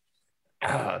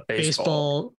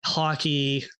 Baseball,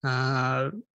 hockey,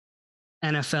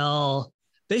 NFL,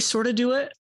 they sort of do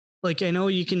it. Like, I know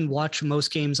you can watch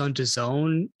most games on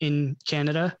DAZN in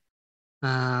Canada,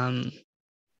 or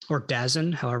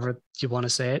DAZN, however you want to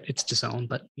say it. It's DAZN,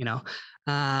 but you know.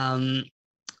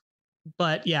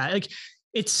 But yeah, like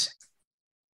it's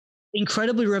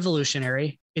incredibly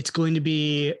revolutionary. It's going to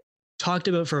be talked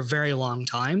about for a very long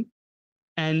time.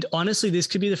 And honestly, this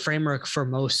could be the framework for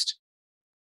most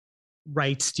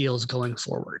rights deals going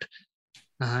forward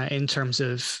in terms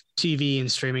of TV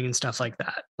and streaming and stuff like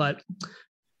that. But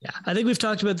yeah, I think we've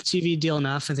talked about the TV deal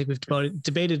enough. I think we've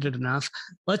debated it enough.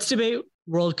 Let's debate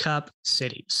World Cup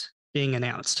cities being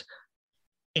announced.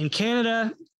 In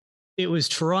Canada, it was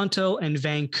Toronto and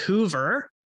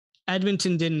Vancouver.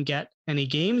 Edmonton didn't get any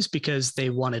games because they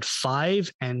wanted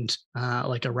 5 and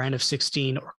like a round of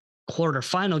 16 or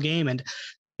quarterfinal game. And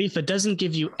FIFA doesn't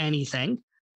give you anything.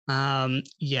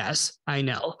 Yes, I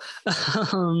know.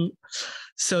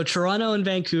 So Toronto and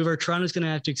Vancouver, Toronto's going to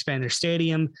have to expand their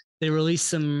stadium. They released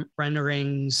some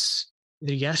renderings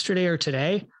either yesterday or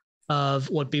today of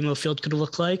what BMO Field could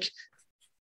look like.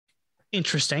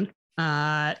 Interesting.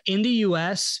 In the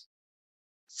US,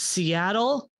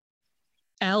 Seattle,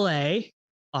 LA,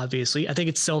 obviously. I think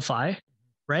it's SoFi,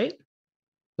 right?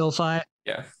 SoFi.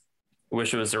 Yeah. I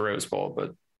wish it was the Rose Bowl,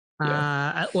 but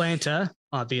yeah. Atlanta,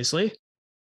 obviously.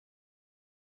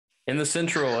 In the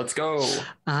Central, let's go.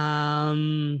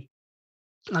 I'm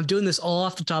doing this all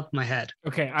off the top of my head.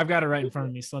 Okay, I've got it right in front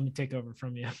of me, so let me take over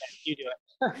from you. You do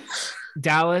it.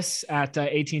 Dallas at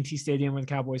AT&T Stadium where the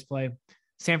Cowboys play.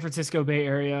 San Francisco Bay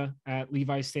Area at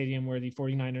Levi's Stadium where the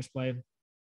 49ers play.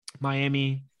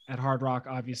 Miami at Hard Rock,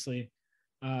 obviously.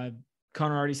 Connor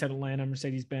already said Atlanta,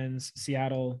 Mercedes-Benz,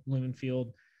 Seattle, Lumen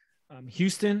Field.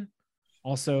 Houston,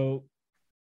 also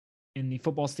in the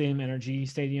football stadium, NRG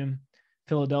Stadium.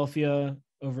 Philadelphia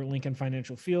over at Lincoln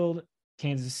Financial Field.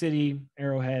 Kansas City,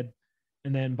 Arrowhead.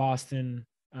 And then Boston,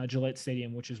 Gillette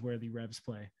Stadium, which is where the Revs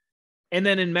play. And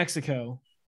then in Mexico,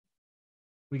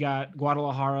 we got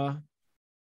Guadalajara,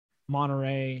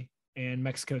 Monterrey, and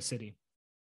Mexico City.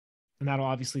 And that'll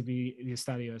obviously be the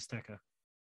Estadio Azteca.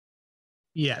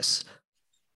 Yes.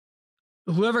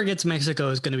 Whoever gets Mexico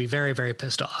is going to be very, very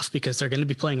pissed off because they're going to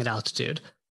be playing at altitude.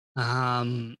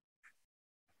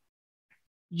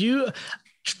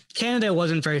 Canada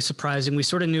wasn't very surprising. We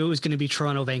sort of knew it was going to be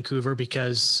Toronto, Vancouver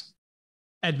because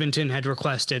Edmonton had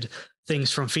requested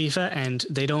things from FIFA and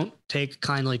they don't take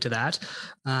kindly to that.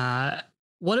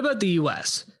 What about the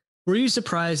US? Were you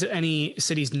surprised at any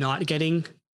cities not getting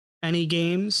any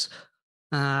games?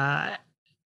 Yeah,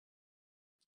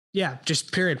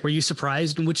 just period. Were you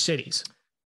surprised in which cities?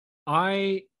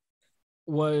 I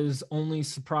was only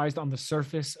surprised on the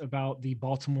surface about the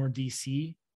Baltimore,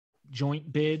 DC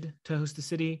joint bid to host the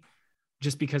city,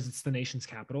 just because it's the nation's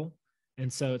capital.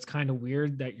 And so it's kind of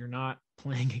weird that you're not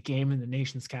playing a game in the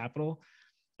nation's capital.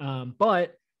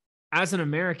 But as an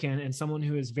American and someone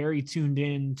who is very tuned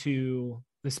in to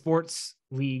the sports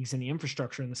leagues and the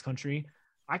infrastructure in this country,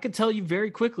 I could tell you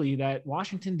very quickly that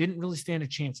Washington didn't really stand a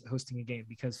chance at hosting a game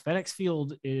because FedEx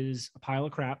Field is a pile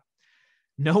of crap.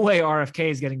 No way RFK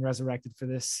is getting resurrected for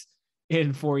this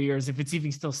in 4 years, if it's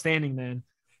even still standing then.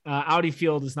 Audi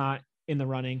Field is not in the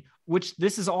running, which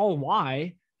this is all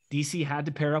why DC had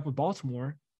to pair up with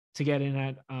Baltimore to get in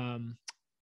at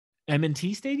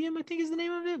M&T Stadium, I think is the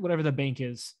name of it, whatever the bank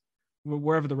is,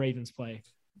 wherever the Ravens play.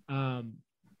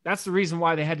 That's the reason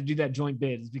why they had to do that joint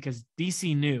bid, is because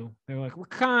DC knew. They were like, we're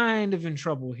kind of in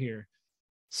trouble here.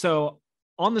 So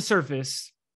on the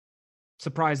surface,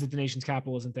 surprised that the nation's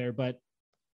capital isn't there, but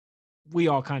we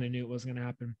all kind of knew it wasn't going to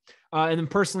happen. And then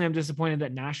personally, I'm disappointed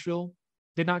that Nashville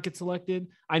did not get selected.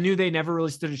 I knew they never really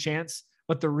stood a chance,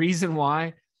 but the reason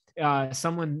why,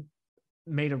 someone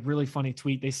made a really funny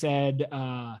tweet. They said,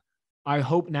 I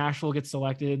hope Nashville gets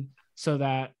selected so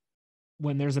that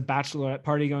when there's a bachelorette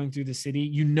party going through the city,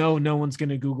 no one's going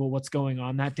to Google what's going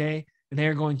on that day. And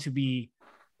they're going to be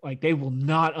like, they will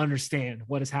not understand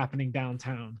what is happening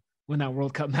downtown when that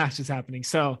World Cup match is happening.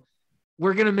 So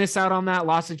we're going to miss out on that.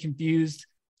 Lots of confused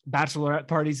bachelorette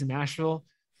parties in Nashville.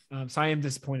 So I am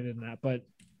disappointed in that, but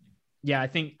yeah, I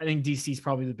think DC is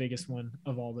probably the biggest one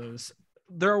of all those.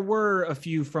 there were a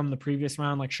few from the previous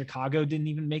round, like Chicago didn't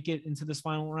even make it into this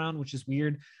final round, which is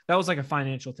weird. That was like a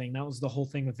financial thing. That was the whole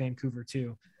thing with Vancouver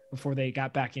too, before they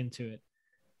got back into it.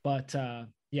 But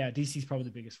yeah, DC is probably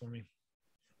the biggest for me.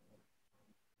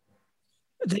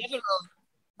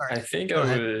 I think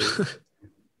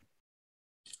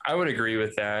I would agree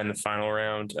with that in the final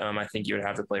round. I think you would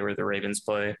have to play where the Ravens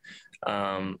play.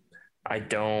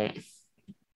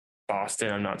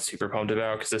 Boston, I'm not super pumped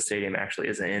about because the stadium actually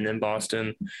isn't in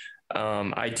Boston.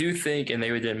 I do think, and they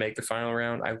didn't make the final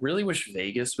round, I really wish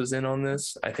Vegas was in on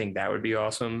this. I think that would be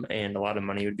awesome, and a lot of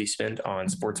money would be spent on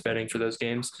sports betting for those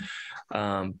games.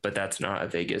 But that's not a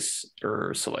Vegas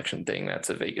or selection thing. That's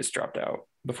a Vegas dropped out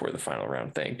before the final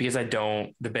round thing, because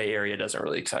the Bay Area doesn't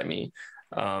really excite me.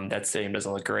 That stadium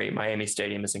doesn't look great. Miami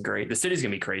Stadium isn't great. The city's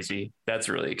going to be crazy. That's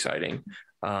really exciting.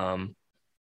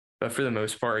 But for the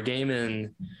most part, a game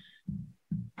in,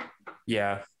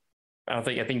 yeah, I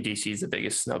think DC is the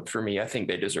biggest snub for me. I think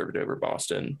they deserve it over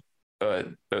Boston, but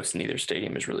neither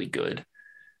stadium is really good.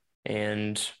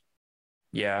 And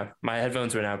yeah, my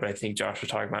headphones went out, but I think Josh was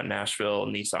talking about Nashville.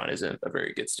 Nissan isn't a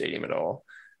very good stadium at all.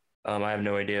 I have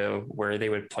no idea where they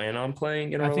would plan on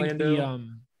playing in Orlando. I think the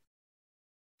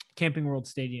Camping World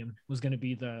Stadium was going to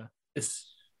be the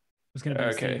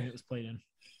stadium it was played in.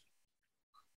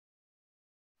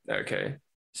 Okay,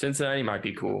 Cincinnati might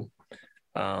be cool.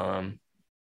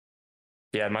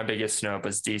 Yeah, my biggest snub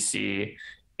was DC,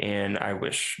 and I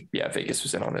wish Vegas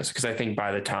was in on this, because I think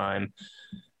by the time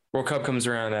World Cup comes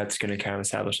around, that's going to kind of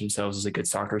establish themselves as a good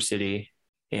soccer city.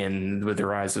 And with the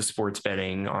rise of sports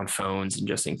betting on phones and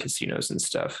just in casinos and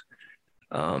stuff,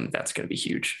 that's going to be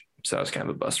huge. So that was kind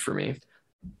of a bust for me.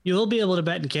 You will be able to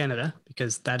bet in Canada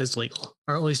because that is legal,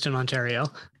 or at least in Ontario.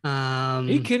 Are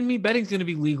you kidding me? Betting's going to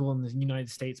be legal in the United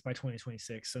States by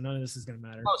 2026, so none of this is going to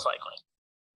matter. Most likely.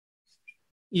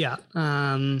 Yeah.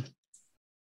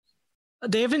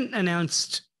 They haven't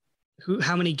announced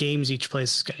how many games each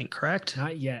place is getting, correct?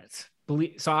 Not yet.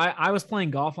 So I was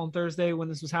playing golf on Thursday when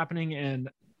this was happening, and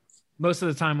most of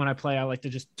the time when I play, I like to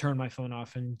just turn my phone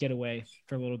off and get away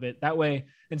for a little bit. That way,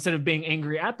 instead of being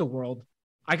angry at the world,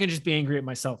 I can just be angry at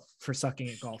myself for sucking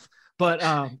at golf. But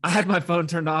I had my phone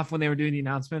turned off when they were doing the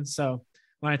announcements. So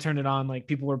when I turned it on, like,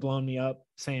 people were blowing me up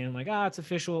saying like, it's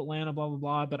official, Atlanta, blah, blah,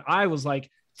 blah. But I was like,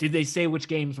 did they say which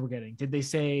games we're getting? Did they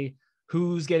say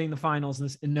who's getting the finals?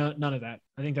 And no, none of that.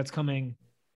 I think that's coming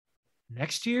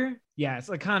next year. Yeah, it's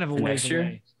like kind of a ways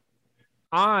away.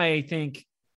 I think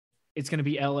it's going to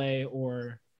be LA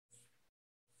or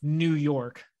New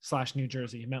York / New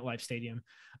Jersey, MetLife Stadium.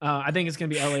 I think it's going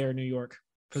to be LA or New York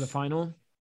for the final.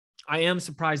 I am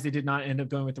surprised they did not end up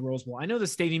going with the Rose Bowl. I know the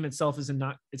stadium itself it's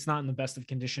not in the best of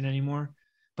condition anymore,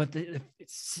 but it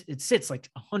sits like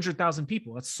 100,000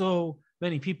 people. That's so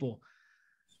many people.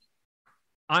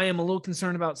 I am a little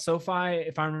concerned about SoFi.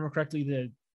 If I remember correctly,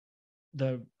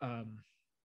 the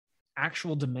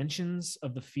actual dimensions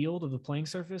of the field, of the playing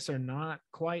surface, are not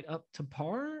quite up to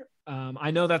par.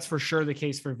 I know that's for sure the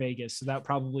case for Vegas, so that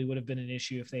probably would have been an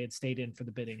issue if they had stayed in for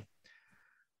the bidding.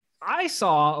 I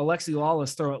saw Alexi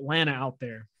Lawless throw Atlanta out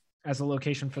there as a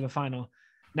location for the final.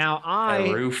 Now,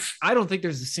 I don't think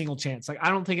there's a single chance. Like,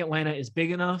 I don't think Atlanta is big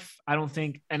enough. I don't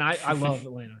think, and I love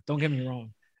Atlanta. Don't get me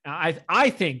wrong. I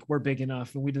think we're big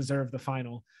enough and we deserve the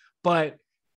final. But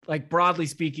like, broadly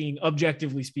speaking,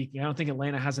 objectively speaking, I don't think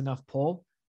Atlanta has enough pull.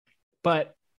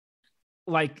 But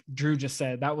like Drew just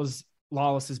said, that was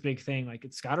Lawless's big thing. Like,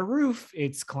 it's got a roof,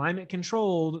 it's climate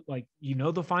controlled. Like,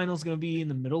 the final's going to be in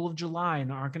the middle of July, and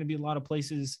there aren't going to be a lot of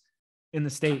places in the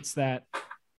States that,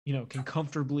 can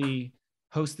comfortably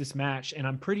host this match. And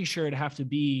I'm pretty sure it'd have to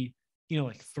be,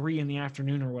 like 3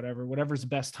 p.m. or whatever's the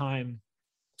best time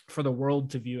for the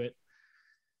world to view it.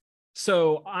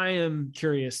 So I am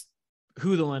curious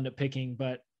who they'll end up picking,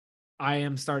 but I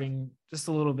am starting just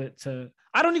a little bit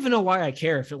I don't even know why I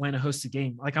care if Atlanta hosts a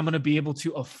game. Like, I'm going to be able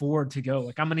to afford to go.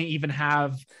 Like, I'm going to even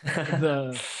have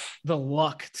the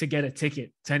luck to get a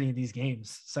ticket to any of these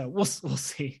games. So we'll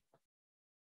see.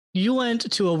 You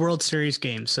went to a World Series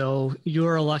game, so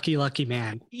you're a lucky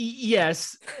man.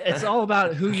 Yes. It's all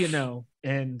about who you know.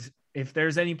 And if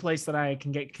there's any place that I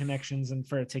can get connections and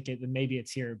for a ticket, then maybe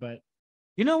it's here. But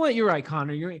you know what? You're right,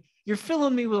 Connor. You're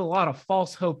filling me with a lot of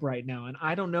false hope right now. And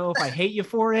I don't know if I hate you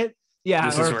for it. Yeah,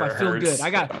 or if I feel good. I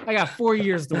got 4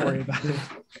 years to worry about it.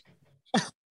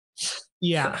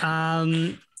 Yeah.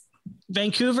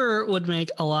 Vancouver would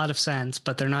make a lot of sense,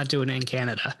 but they're not doing it in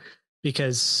Canada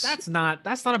because that's not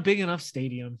a big enough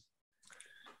stadium.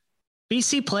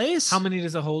 BC plays? How many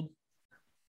does it hold?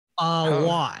 A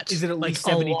lot. Is it at least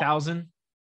 70,000?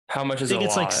 How much is it? I think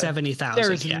it's like 70,000.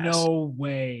 There's no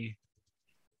way.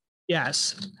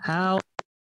 Yes. How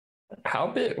How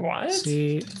big? What?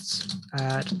 Seats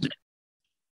at.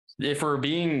 If we're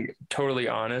being totally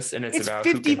honest, and it's about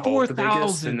who can 54,000. hold the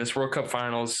biggest in this World Cup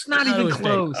Finals, Not even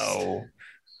close. oh.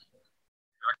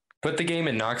 Put the game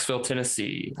in Knoxville,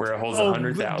 Tennessee, where it holds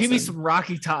 100,000. Give me some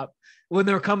Rocky Top when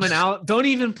they're coming out. Don't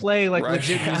even play like Right.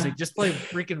 legit music. Just play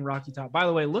freaking Rocky Top. By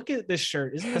the way, look at this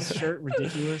shirt. Isn't this shirt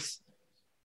ridiculous?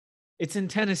 It's in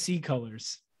Tennessee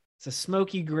colors. It's a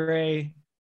smoky gray,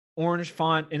 orange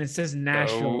font, and it says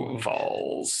Nashville. Go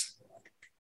Vols.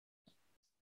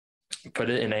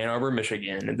 Put it in Ann Arbor,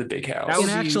 Michigan, in the big house. That would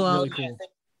In be actuality, really cool.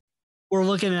 We're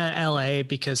looking at LA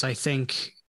because I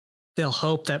think they'll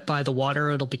hope that by the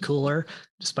water it'll be cooler,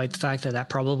 despite the fact that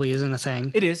probably isn't a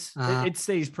thing. It is. Uh, It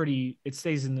stays pretty. It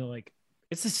stays in the like.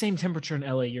 It's the same temperature in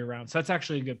LA year round, so that's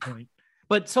actually a good point.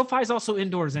 But SoFi is also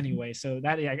indoors anyway, so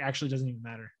that actually doesn't even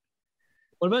matter.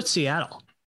 Oh, What about Seattle?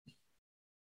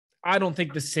 I don't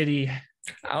think the city.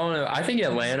 I don't know. I think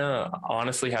Atlanta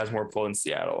honestly has more pull than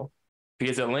Seattle.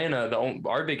 Because Atlanta,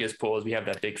 our biggest pull is we have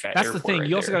that big fat That's the airport thing. right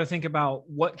you also there. got to think about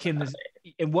what can the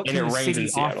rains in city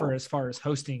Seattle. offer as far as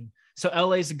hosting. So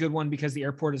LA is a good one because the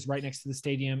airport is right next to the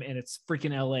stadium and it's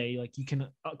freaking LA. Like you can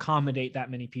accommodate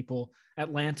that many people.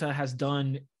 Atlanta has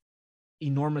done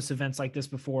enormous events like this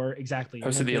before. Exactly.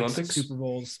 Hosted the Olympics, Super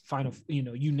Bowls, final,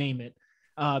 you name it.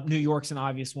 New York's an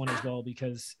obvious one as well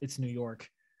because it's New York.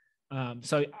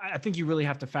 So I think you really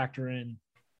have to factor in.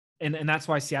 And that's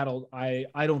why Seattle, I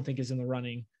don't think is in the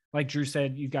running. Like Drew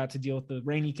said, you've got to deal with the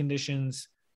rainy conditions,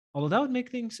 although that would make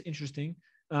things interesting.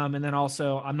 And then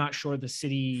also, I'm not sure the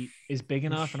city is big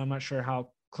enough, and I'm not sure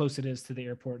how close it is to the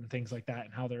airport and things like that,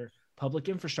 and how their public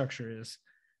infrastructure is.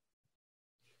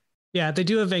 Yeah, they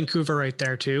do have Vancouver right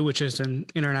there too, which is an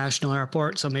international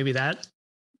airport. So maybe that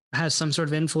has some sort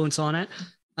of influence on it.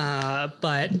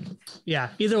 But yeah,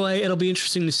 either way, it'll be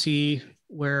interesting to see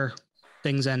where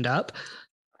things end up.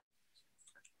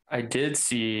 I did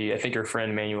see, I think our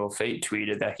friend Manuel Fate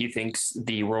tweeted that he thinks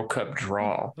the World Cup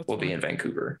draw will be in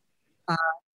Vancouver.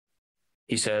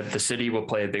 He said the city will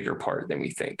play a bigger part than we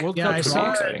think. World Yeah, Cup I Which would saw be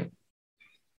it. exciting.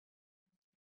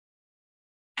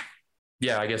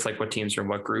 Yeah, I guess like what teams from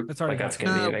what group. That's already going to be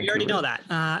in Vancouver. We already know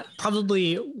that.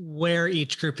 Probably where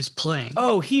each group is playing.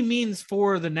 Oh, he means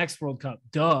for the next World Cup.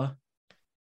 Duh.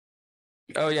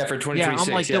 Oh yeah, for 2026. Yeah,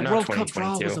 I'm like, the not World Cup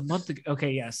draw 2022. was a month ago.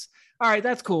 Okay, yes. All right,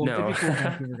 that's cool. No. It'd be cool if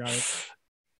Vancouver got it.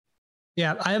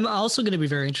 Yeah, I'm also going to be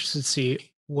very interested to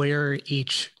see where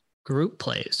each group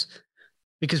plays,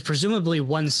 because presumably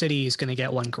one city is going to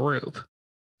get one group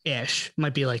ish.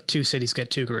 Might be like two cities get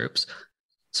two groups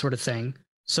sort of thing.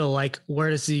 So like, where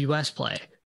does the US play?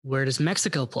 Where does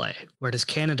Mexico play? Where does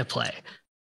Canada play?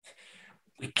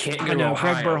 We can't go I to know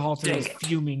Ohio. Greg Berhalter Dang was it.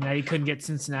 fuming that he couldn't get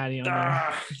Cincinnati on there.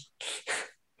 Ah.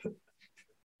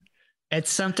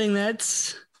 It's something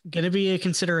that's going to be a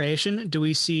consideration. Do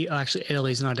we see, actually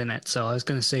Italy's not in it. So I was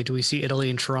going to say, do we see Italy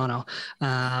in Toronto?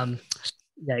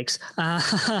 Yikes.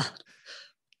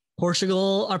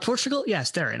 Portugal?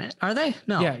 Yes, they're in it. Are they?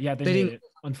 No. Yeah, they made didn't. it,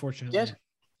 unfortunately. Did?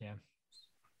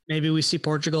 Maybe we see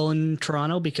Portugal in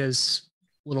Toronto because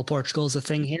little Portugal is a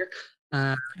thing here.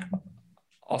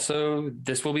 Also,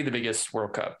 this will be the biggest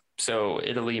World Cup. So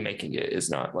Italy making it is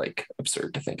not like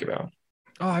absurd to think about.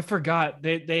 Oh, I forgot.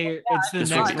 It's the This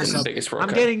will next be World the Cup. biggest World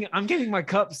Cup. I'm getting my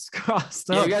cups crossed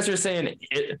Yeah, up. you guys are saying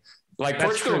it. Like That's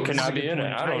Portugal true. could That's a not be good in it.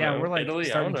 point. I don't know. We're like Italy, I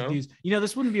starting don't know. confused.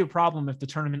 This wouldn't be a problem if the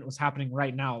tournament was happening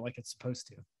right now, like it's supposed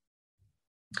to.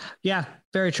 Yeah,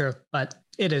 very true. But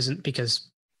it isn't because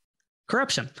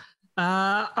corruption.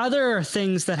 Other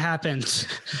things that happened.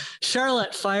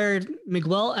 Charlotte fired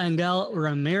Miguel Angel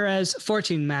Ramirez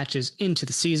 14 matches into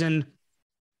the season.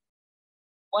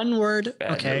 One word.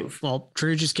 Bad okay. move. Well,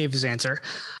 Drew just gave his answer.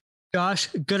 Josh,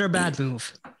 good or bad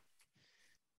move?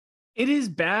 It is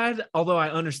bad, although I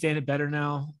understand it better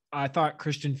now. I thought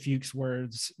Christian Fuchs'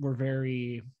 words were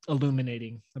very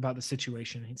illuminating about the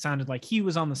situation. It sounded like he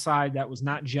was on the side that was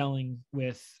not gelling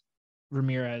with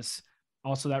Ramirez.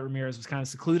 Also, that Ramirez was kind of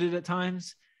secluded at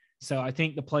times. So I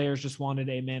think the players just wanted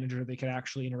a manager they could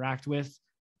actually interact with.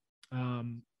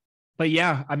 But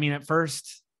yeah, I mean, at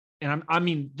first, and I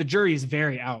mean, the jury is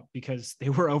very out because they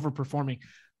were overperforming.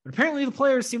 But apparently the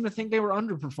players seem to think they were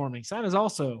underperforming. So that is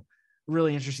also a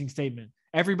really interesting statement.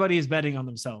 Everybody is betting on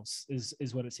themselves is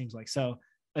what it seems like. So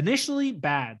initially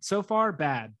bad. So far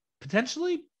bad.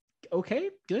 Potentially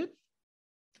okay, good.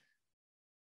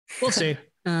 We'll see.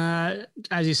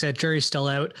 As you said, jury's still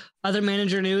out. Other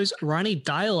manager news, Ronnie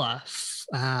Dyla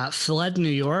fled New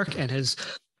York and has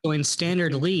joined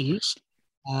Standard Liège.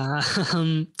 I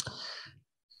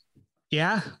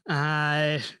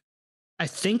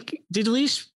think, did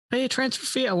Liège pay a transfer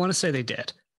fee? I want to say they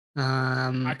did.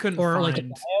 I couldn't or find like a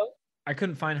buyout. I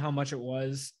couldn't find how much it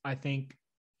was. I think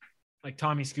like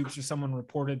Tommy Scoops or someone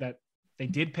reported that they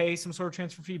did pay some sort of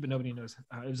transfer fee, but nobody knows.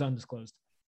 It was undisclosed.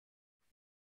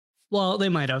 Well, they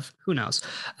might have. Who knows?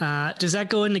 Does that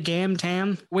go into Gam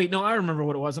Tam? Wait, no, I remember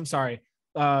what it was. I'm sorry.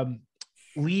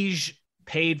 Liege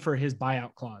paid for his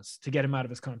buyout clause to get him out of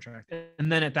his contract.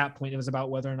 And then at that point, it was about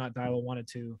whether or not Dilo wanted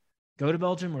to go to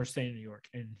Belgium or stay in New York.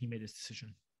 And he made his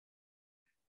decision.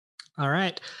 All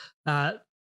right.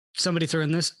 Somebody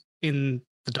throwing this in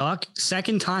the doc.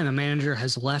 Second time a manager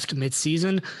has left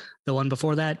midseason. The one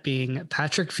before that being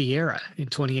Patrick Vieira in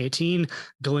 2018,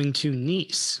 going to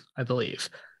Nice, I believe.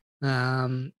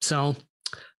 So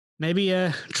maybe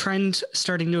a trend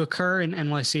starting to occur in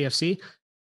NYCFC.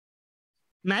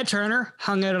 Matt Turner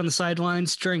hung out on the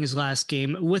sidelines during his last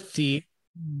game with the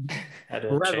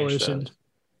Revolution.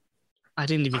 I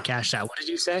didn't even catch that. What did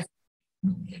you say?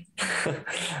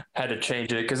 Had to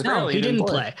change it because no, he didn't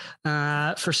play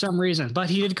for some reason,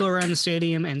 but he did go around the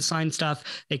stadium and sign stuff,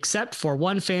 except for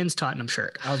one fan's Tottenham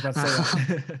shirt. I was about to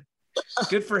say that.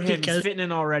 Good for him. He's fitting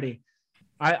in already.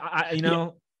 I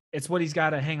it's what he's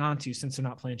got to hang on to since they're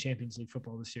not playing Champions League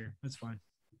football this year. That's fine.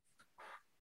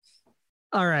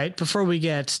 All right. Before we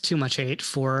get too much hate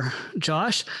for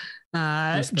Josh,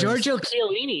 Giorgio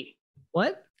Chiellini.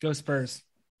 What? Go Spurs.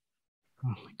 Oh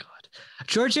my God.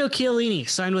 Giorgio Chiellini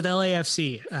signed with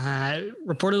LAFC.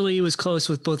 Reportedly, he was close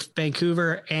with both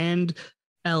Vancouver and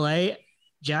LA.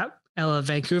 Yep.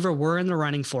 Vancouver were in the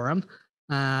running for him.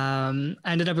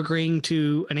 Ended up agreeing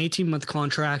to an 18-month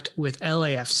contract with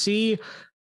LAFC.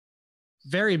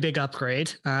 Very big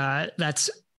upgrade. That's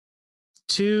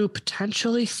 2,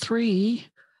 potentially 3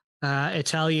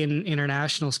 Italian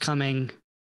internationals coming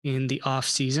in the off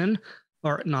season,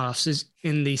 or not off season,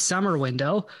 in the summer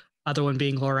window. Other one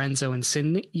being Lorenzo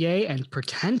Insigne and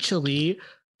potentially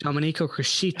Domenico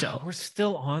Crescito. We're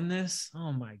still on this?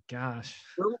 Oh my gosh.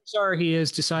 Rumors are he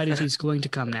has decided he's going to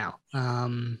come now.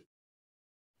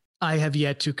 I have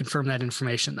yet to confirm that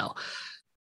information though.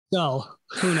 So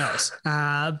who knows?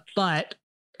 But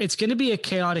it's going to be a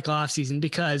chaotic offseason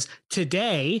because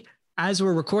today, as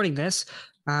we're recording this,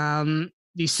 the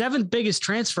 7th biggest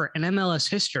transfer in MLS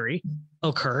history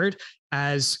occurred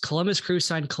as Columbus Crew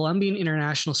signed Colombian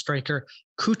international striker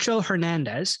Cucho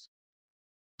Hernandez.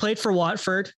 Played for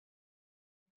Watford.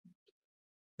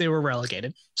 They were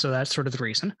relegated, so that's sort of the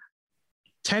reason.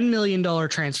 $10 million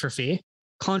transfer fee,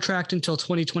 contract until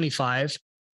 2025.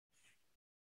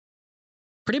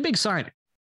 Pretty big signing.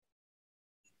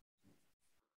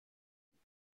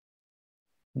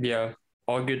 Yeah,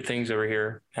 all good things over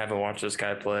here. Haven't watched this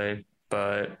guy play,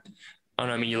 but I don't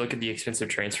know. I mean, you look at the expensive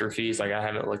transfer fees. Like, I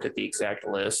haven't looked at the exact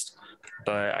list,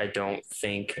 but I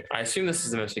assume this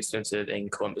is the most expensive in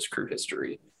Columbus Crew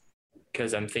history,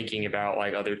 because I'm thinking about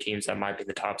like other teams that might be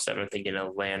the top 7. I'm thinking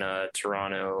Atlanta,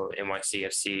 Toronto,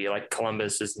 NYCFC. Like,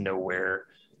 Columbus is nowhere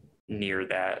near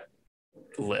that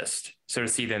list. So to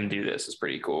see them do this is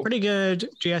pretty cool. Pretty good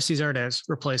Jesse Zardes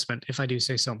replacement, if I do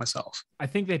say so myself. I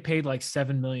think they paid like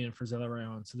 $7 million for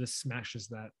Zelarayan, so this smashes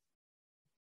that.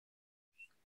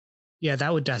 Yeah,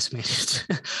 that would decimate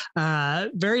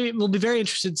it. We'll be very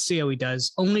interested to see how he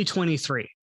does. Only 23.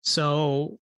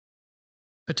 So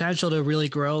potential to really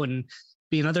grow and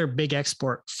be another big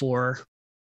export for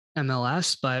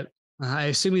MLS, but I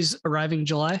assume he's arriving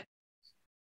July.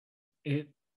 It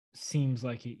seems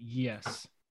like it. Yes.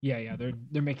 Yeah.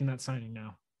 They're making that signing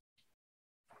now.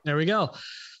 There we go.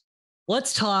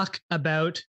 Let's talk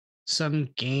about some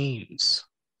games.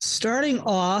 Starting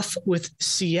off with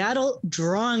Seattle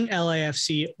drawing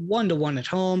LAFC 1-1 at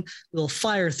home. We'll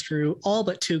fire through all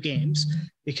but 2 games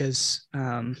because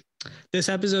this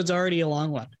episode's already a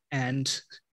long one and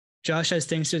Josh has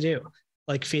things to do,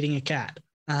 like feeding a cat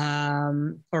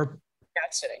or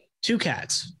cat sitting. 2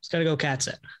 cats. It's got to go cat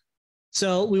sit.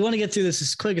 So we want to get through this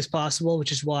as quick as possible,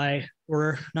 which is why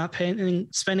we're not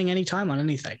spending any time on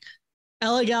anything.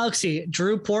 LA Galaxy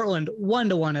drew Portland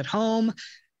 1-1 at home.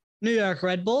 New York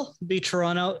Red Bull beat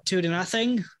Toronto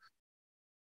 2-0.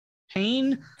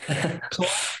 Payne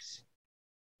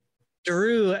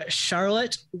drew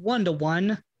Charlotte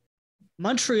 1-1.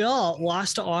 Montreal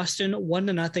lost to Austin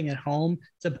 1-0 at home.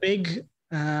 It's a big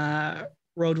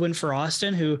road win for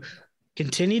Austin, who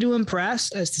continue to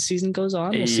impress as the season goes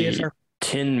on. We'll see if our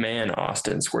 10-man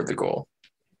Austin scored the goal.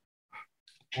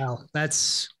 Wow,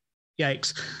 that's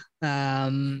yikes.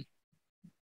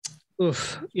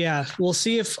 Yeah, we'll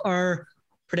see if our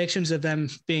predictions of them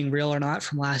being real or not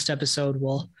from last episode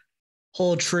will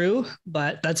hold true,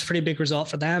 but that's a pretty big result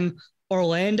for them.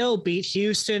 Orlando beat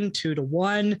Houston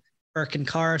 2-1. Erkin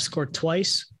Carr scored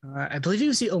twice. I believe he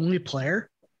was the only player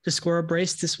to score a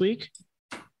brace this week.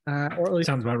 or at least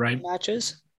sounds about right.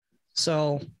 matches.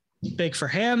 So big for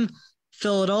him.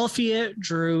 Philadelphia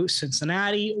drew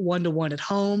Cincinnati 1-1 at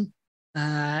home,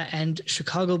 and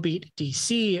Chicago beat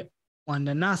DC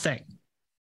 1-0.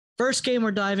 First game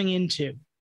we're diving into: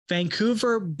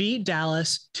 Vancouver beat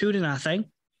Dallas 2-0.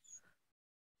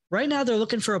 Right now, they're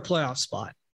looking for a playoff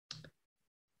spot.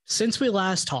 Since we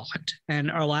last talked,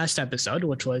 and our last episode,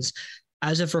 which was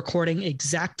as of recording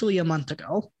exactly a month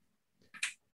ago,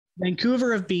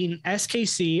 Vancouver have beaten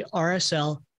SKC,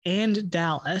 RSL, and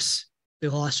Dallas. They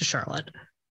lost to Charlotte.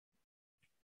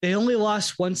 They only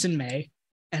lost once in May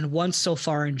and once so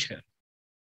far in June.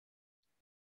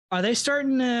 Are they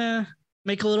starting to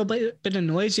make a little bit of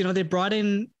noise? You know, they brought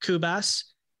in Kubas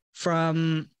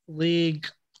from League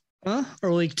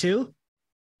 2.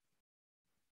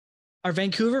 Are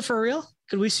Vancouver for real?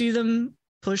 Could we see them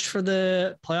push for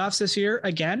the playoffs this year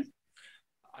again?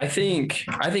 I think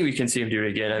we can see them do it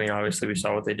again. I mean, obviously we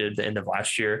saw what they did at the end of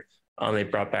last year. They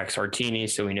brought back Sartini,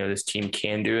 so we know this team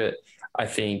can do it. I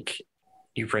think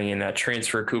you bring in that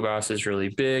transfer. Kubas is really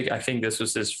big. I think this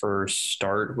was his first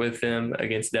start with them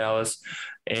against Dallas.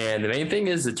 And the main thing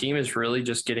is the team is really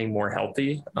just getting more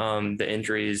healthy. The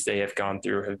injuries they have gone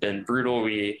through have been brutal.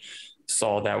 We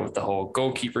saw that with the whole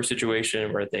goalkeeper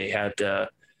situation where they had to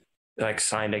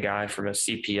sign a guy from a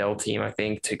CPL team, I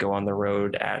think, to go on the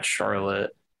road at Charlotte.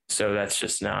 So that's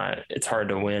just it's hard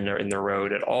to win in the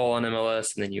road at all on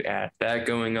MLS. And then you add that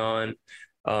going on.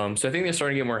 So I think they're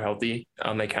starting to get more healthy.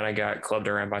 They kind of got clubbed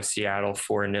around by Seattle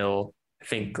 4-0, I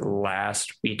think,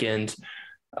 last weekend.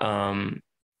 But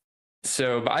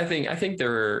I think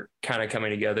they're kind of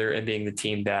coming together and being the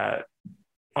team that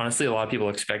honestly a lot of people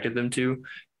expected them to,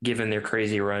 given their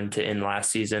crazy run to end last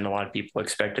season. A lot of people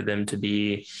expected them to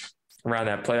be around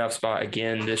that playoff spot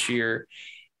again this year.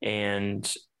 And,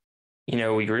 you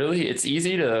know, it's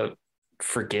easy to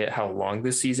forget how long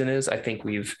this season is. I think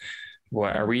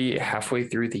are we halfway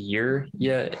through the year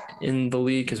yet in the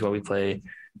league? Because we play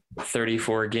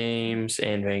 34 games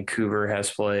and Vancouver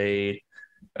has played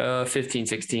 15,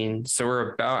 16. So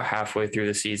we're about halfway through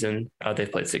the season.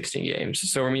 They've played 16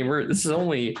 games. So, I mean, this is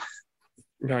only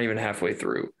not even halfway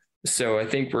through. So I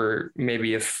think we're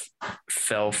maybe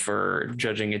fell for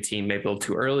judging a team maybe a little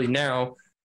too early. Now,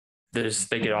 they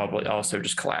could also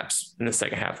just collapse in the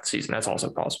second half of the season. That's also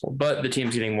possible. But the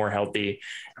team's getting more healthy,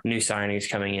 new signings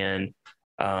coming in.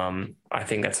 I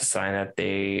think that's a sign that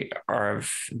they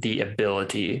have the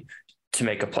ability to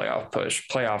make a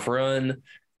playoff run.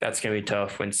 That's going to be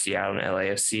tough when Seattle and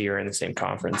LAFC are in the same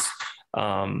conference.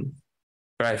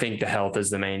 But I think the health is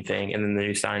the main thing. And then the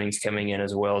new signings coming in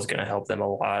as well is going to help them a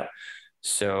lot.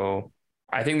 So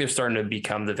I think they're starting to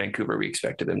become the Vancouver we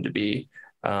expected them to be.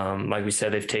 Like we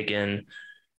said, they've taken, I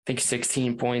think,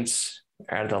 16 points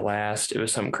out of the last. It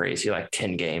was something crazy, like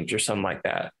 10 games or something like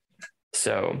that.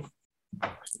 So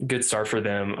good start for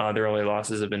them. Their only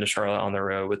losses have been to Charlotte on the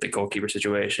road with the goalkeeper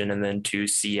situation, and then to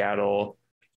Seattle,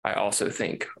 I also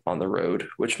think, on the road,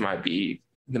 which might be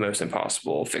the most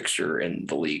impossible fixture in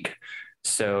the league.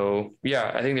 So,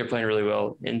 yeah, I think they're playing really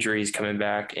well. Injuries coming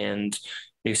back and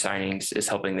new signings is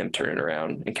helping them turn it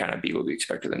around and kind of be what we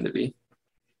expected them to be.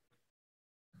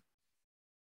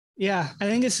 Yeah, I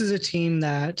think this is a team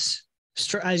that,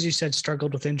 as you said,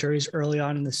 struggled with injuries early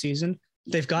on in the season.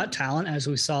 They've got talent, as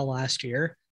we saw last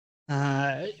year.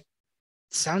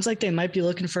 Sounds like they might be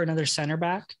looking for another center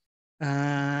back,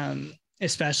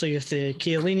 especially if the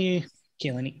Chiellini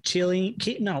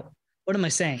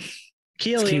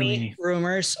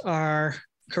rumors are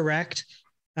correct.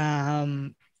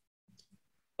 But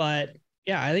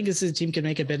yeah, I think this is a team can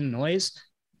make a bit of noise.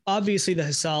 Obviously, the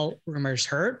Hassel rumors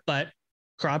hurt, but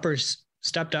Cropper's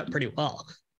stepped up pretty well.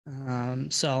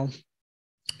 So,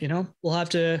 you know, we'll have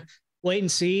to wait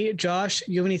and see. Josh,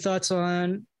 you have any thoughts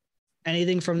on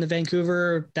anything from the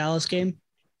Vancouver Dallas game?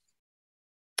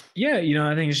 Yeah, you know,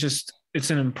 I think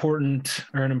it's an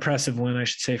impressive win, I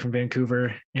should say, from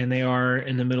Vancouver. And they are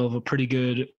in the middle of a pretty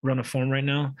good run of form right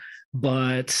now.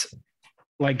 But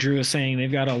like Drew was saying,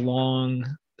 they've got a long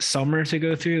summer to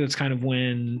go through. That's kind of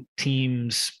when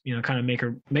teams, you know, kind of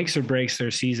makes or breaks their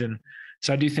season.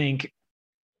 So I do think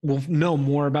we'll know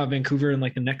more about Vancouver in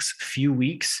like the next few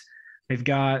weeks. They've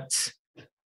got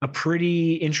a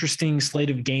pretty interesting slate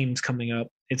of games coming up.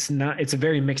 It's a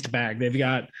very mixed bag. They've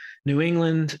got New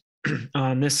England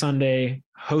on this Sunday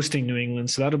hosting New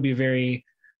England. So that'll be a very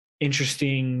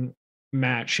interesting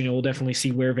match. You know, we'll definitely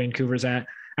see where Vancouver's at.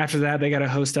 After that, they got to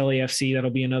host LAFC. That'll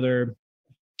be another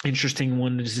interesting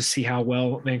one to just see how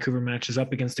well Vancouver matches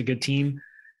up against a good team.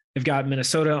 They've got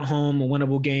Minnesota at home, a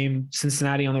winnable game,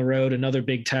 Cincinnati on the road, another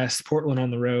big test, Portland on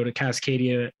the road, a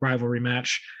Cascadia rivalry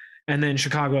match. and then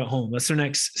Chicago at home. That's their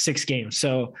next 6 games.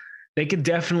 So they could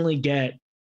definitely get,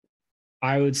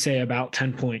 I would say, about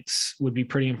 10 points would be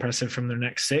pretty impressive from their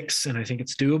next 6. And I think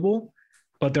it's doable,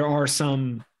 but there are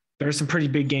some pretty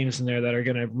big games in there that are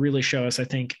going to really show us, I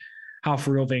think, how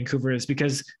for real Vancouver is,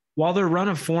 because while their run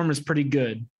of form is pretty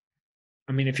good,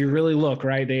 I mean, if you really look,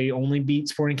 right, they only beat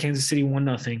Sporting Kansas City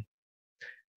 1-0.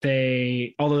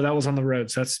 Although that was on the road,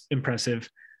 so that's impressive.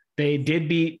 They did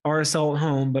beat RSL at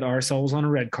home, but RSL was on a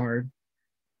red card.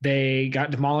 They got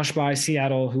demolished by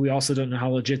Seattle, who we also don't know how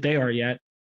legit they are yet.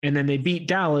 And then they beat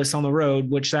Dallas on the road,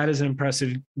 which that is an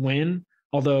impressive win,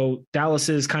 although Dallas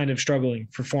is kind of struggling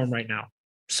for form right now.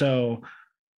 So,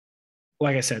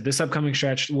 like I said, this upcoming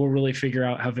stretch, we'll really figure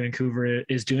out how Vancouver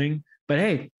is doing. But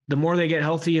hey, the more they get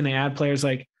healthy and they add players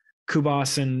like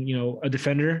Kubas and, a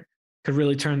defender, could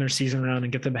really turn their season around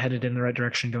and get them headed in the right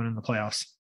direction going into the playoffs.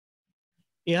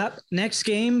 Yep. Next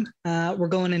game, we're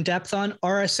going in depth on.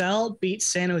 RSL beat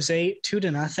San Jose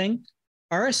 2-0.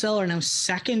 RSL are now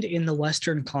second in the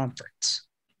Western Conference.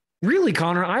 Really,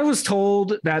 Connor? I was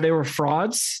told that they were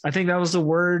frauds. I think that was the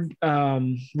word.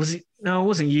 Was it? No, it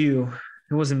wasn't you.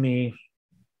 It wasn't me.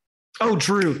 Oh,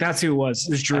 Drew. That's who it was.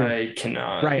 It was Drew. I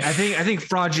cannot. Right. I think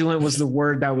fraudulent was the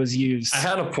word that was used. I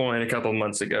had a point a couple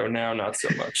months ago. Now, not so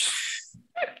much.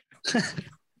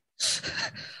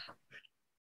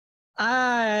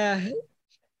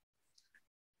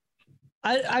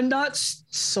 I'm not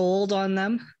sold on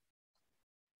them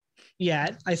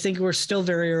yet. I think we're still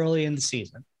very early in the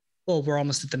season. Well, we're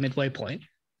almost at the midway point.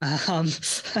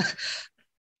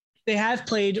 They have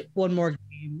played one more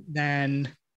game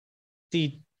than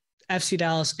the FC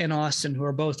Dallas and Austin, who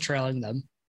are both trailing them,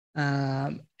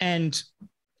 and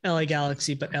LA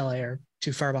Galaxy, but LA are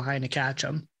too far behind to catch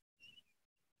them.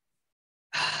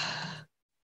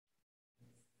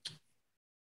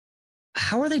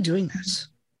 How are they doing this?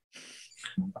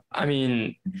 I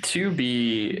mean, to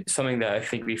be something that I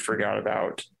think we forgot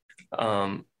about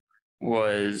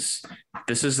was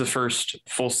this is the first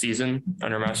full season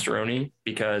under Mascheroni,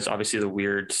 because obviously the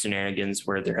weird shenanigans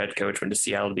where their head coach went to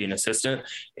Seattle to be an assistant,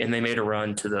 and they made a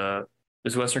run to the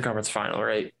Western Conference final,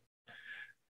 right?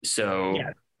 So,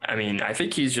 yeah. I mean, I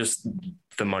think he's just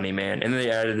the money man. And then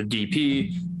they added the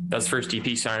DP. That's the first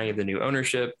DP signing of the new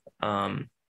ownership.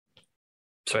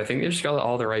 So I think they just got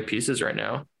all the right pieces right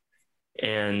now.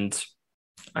 And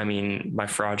I mean, my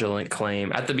fraudulent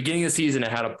claim at the beginning of the season, I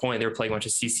had a point. They were playing a bunch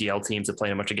of CCL teams and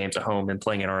playing a bunch of games at home, and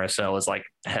playing in RSL is like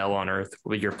hell on earth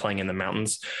when you're playing in the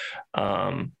mountains.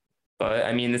 But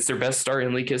I mean, it's their best start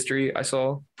in league history. I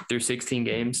saw through 16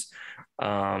 games,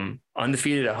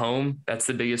 undefeated at home. That's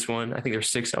the biggest one. I think they're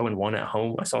 6-0-1 at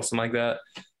home. I saw something like that.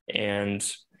 And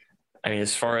I mean,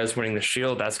 as far as winning the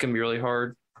Shield, that's going to be really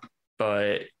hard.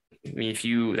 But I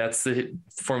mean, that's the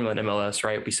formula in MLS,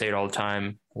 right? We say it all the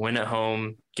time: win at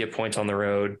home, get points on the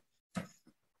road.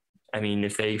 I mean,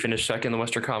 if they finish second in the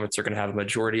Western Conference, they're going to have a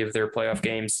majority of their playoff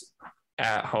games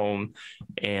at home.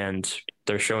 And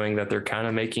they're showing that they're kind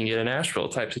of making it a Nashville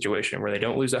type situation where they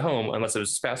don't lose at home unless it was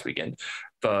this past weekend.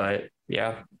 But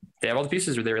yeah, they have all the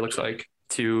pieces there, it looks like,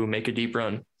 to make a deep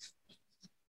run.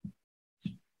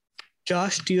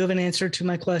 Josh, do you have an answer to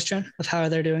my question of how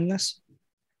they're doing this?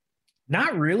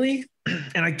 Not really.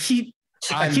 And I keep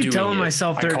telling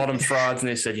myself I called them frauds, and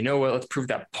they said, you know what, let's prove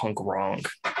that punk wrong.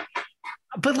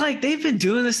 But like, they've been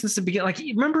doing this since the beginning. Like,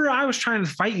 remember, I was trying to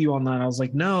fight you on that. I was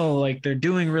like, no, like, they're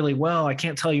doing really well. I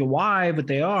can't tell you why, but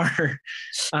they are.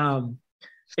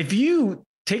 If you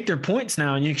take their points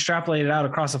now and you extrapolate it out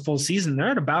across a full season,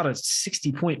 they're at about a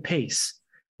 60-point pace,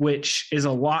 which is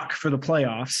a lock for the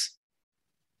playoffs.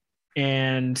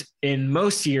 And in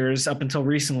most years, up until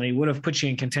recently, would have put you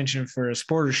in contention for a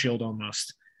Supporters' Shield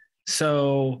almost.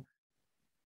 So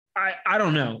I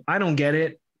don't know. I don't get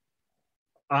it.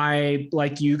 I,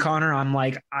 like you, Connor, I'm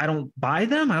like, I don't buy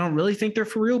them. I don't really think they're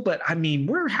for real. But I mean,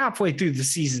 we're halfway through the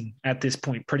season at this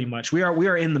point, pretty much. We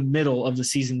are in the middle of the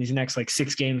season, these next like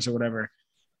 6 games or whatever.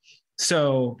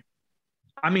 So,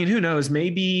 I mean, who knows?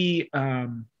 Maybe,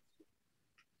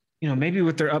 maybe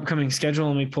with their upcoming schedule,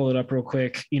 let me pull it up real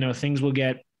quick. Things will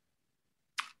get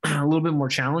a little bit more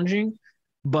challenging,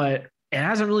 but it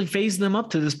hasn't really phased them up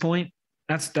to this point.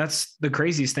 That's the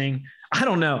craziest thing. I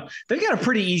don't know. They've got a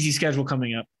pretty easy schedule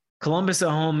coming up. Columbus at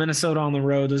home, Minnesota on the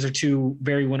road. Those are 2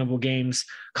 very winnable games.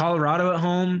 Colorado at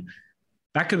home.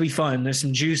 That could be fun. There's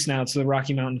some juice now to the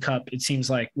Rocky Mountain Cup, it seems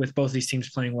like, with both these teams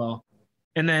playing well.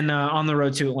 And then on the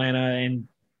road to Atlanta, and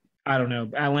I don't know.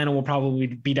 Atlanta will probably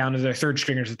be down to their 3rd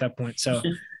stringers at that point. So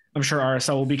I'm sure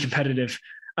RSL will be competitive.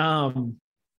 Yeah,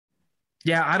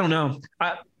 I don't know.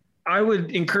 I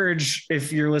would encourage,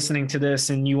 if you're listening to this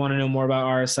and you want to know more about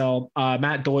RSL,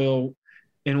 Matt Doyle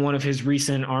in one of his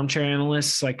recent armchair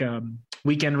analysts, like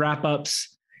weekend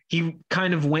wrap-ups. He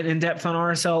kind of went in depth on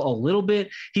RSL a little bit.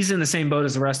 He's in the same boat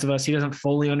as the rest of us. He doesn't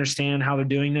fully understand how they're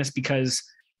doing this because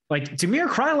like Damir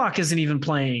Kreilach isn't even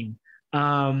playing.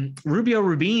 Rubio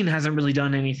Rubin hasn't really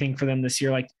done anything for them this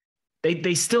year. Like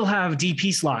they still have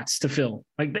DP slots to fill.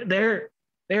 Like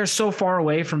they are so far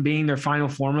away from being their final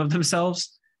form of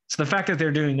themselves. So the fact that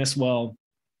they're doing this well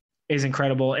is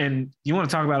incredible. And you want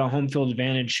to talk about a home field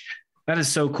advantage. That is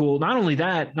so cool. Not only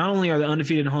are they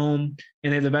undefeated home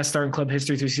and they have the best start in club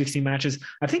history through 16 matches,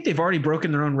 I think they've already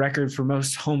broken their own record for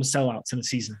most home sellouts in a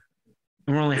season.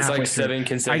 And we're only halfway through. 7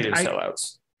 consecutive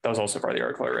sellouts. That was also part of the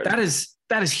article I read.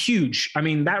 That is huge. I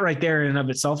mean, that right there in and of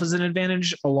itself is an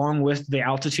advantage, along with the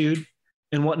altitude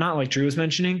and whatnot, like Drew was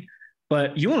mentioning.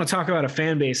 But you want to talk about a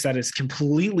fan base that is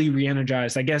completely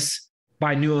re-energized, I guess,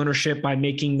 by new ownership, by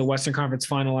making the Western Conference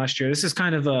final last year. This is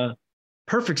kind of a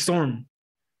perfect storm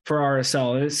for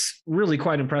RSL. It's really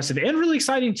quite impressive and really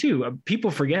exciting too. People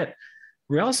forget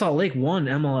Real Salt Lake won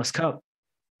MLS Cup.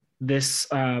 This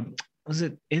was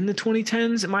it in the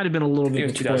 2010s? It might have been a little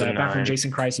bit before that, back when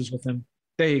Jason Kreis was with them.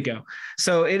 There you go.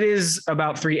 So it is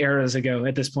about 3 eras ago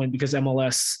at this point, because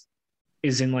MLS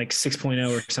is in like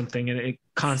 6.0 or something, and it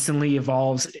constantly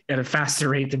evolves at a faster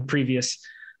rate than previous.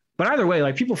 But either way,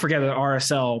 like people forget that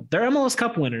RSL, they're MLS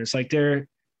Cup winners. Like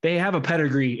they have a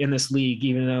pedigree in this league,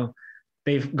 even though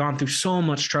they've gone through so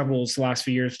much troubles the last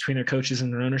few years between their coaches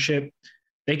and their ownership.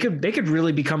 They could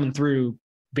really be coming through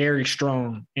very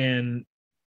strong and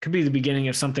could be the beginning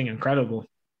of something incredible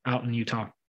out in Utah.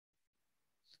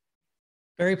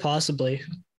 Very possibly.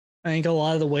 I think a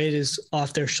lot of the weight is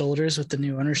off their shoulders with the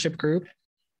new ownership group.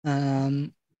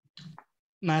 Mastrioni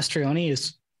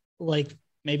is like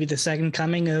maybe the second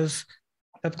coming of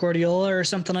Pep Guardiola or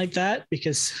something like that,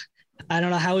 because I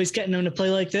don't know how he's getting them to play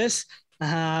like this.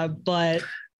 But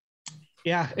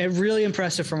yeah, it really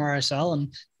impressive from RSL,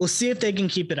 and we'll see if they can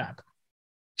keep it up.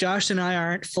 Josh and I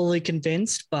aren't fully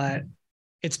convinced, but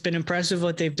it's been impressive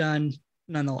what they've done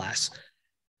nonetheless.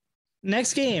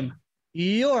 Next game,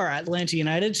 your Atlanta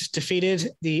United defeated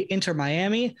the Inter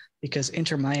Miami, because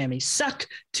Inter Miami suck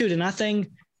 2-0.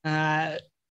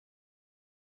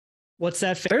 What's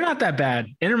that? They're not that bad.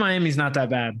 Inter Miami's not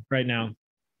that bad right now.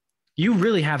 You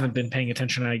really haven't been paying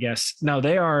attention, I guess. No,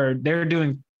 they're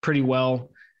doing pretty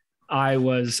well. I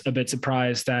was a bit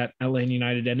surprised that Atlanta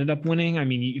United ended up winning. I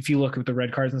mean, if you look at the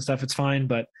red cards and stuff, it's fine.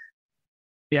 But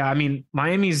yeah, I mean,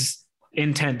 Miami's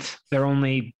in 10th. They're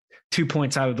only 2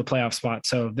 points out of the playoff spot.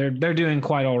 So they're doing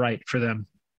quite all right for them.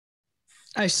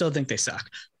 I still think they suck.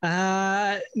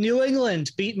 New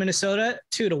England beat Minnesota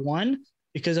 2-1,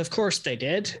 because of course they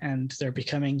did. And they're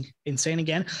becoming insane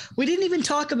again. We didn't even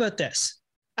talk about this.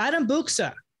 Adam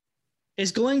Buksa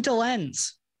is going to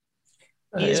Lens.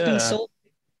 He has been sold.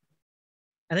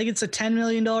 I think it's a $10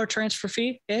 million transfer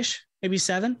fee-ish, maybe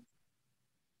 7.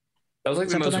 That was like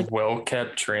the most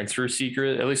well-kept transfer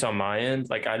secret, at least on my end.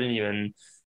 Like I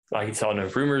saw no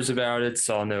rumors about it,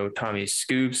 saw no Tommy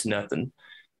scoops, nothing.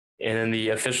 And then the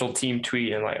official team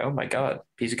tweet, and like, oh my God,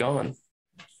 he's gone.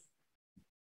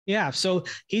 Yeah, so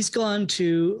he's gone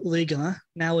to Liga.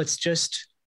 Now it's just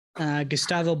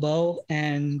Gustavo Bo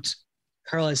and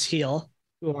Carlos Gil,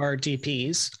 who are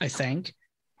DPs, I think.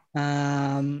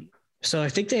 So I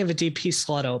think they have a DP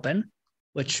slot open,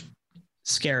 which is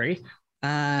scary.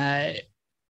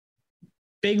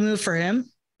 Big move for him.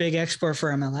 Big export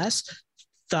for MLS.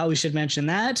 Thought we should mention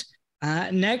that.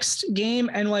 Next game,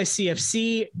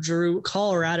 NYCFC drew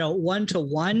Colorado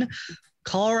 1-1.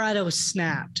 Colorado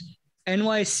snapped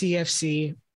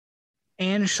NYCFC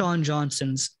and Sean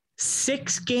Johnson's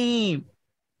 6-game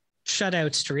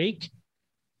shutout streak,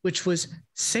 which was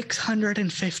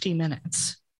 650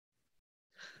 minutes.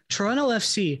 Toronto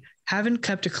FC haven't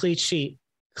kept a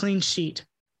clean sheet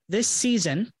this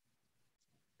season,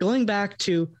 going back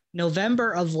to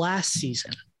November of last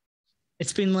season.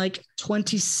 It's been like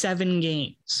 27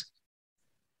 games,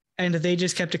 and they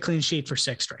just kept a clean sheet for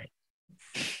 6 straight.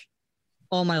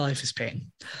 All my life is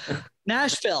pain.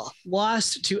 Nashville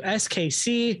lost to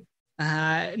SKC.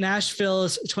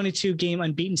 Nashville's 22-game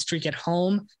unbeaten streak at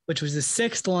home, which was the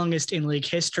 6th longest in league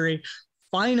history,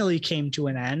 finally came to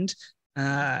an end.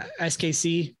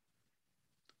 SKC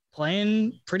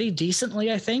playing pretty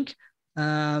decently, I think.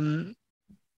 Nope,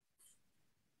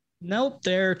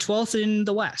 they're 12th in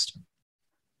the West,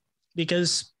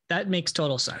 because that makes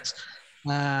total sense.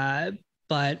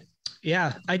 But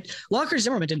yeah, Walker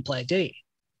Zimmerman didn't play, did he?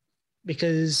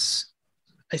 Because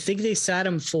I think they sat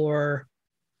him for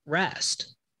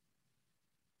rest.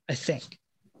 I think.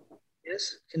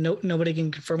 Yes. Nobody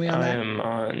can confirm me on that. I am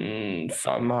on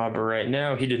FOTMob right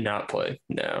now. He did not play.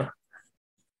 No.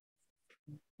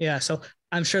 Yeah, so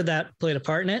I'm sure that played a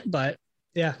part in it, but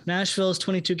yeah, Nashville's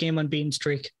 22-game unbeaten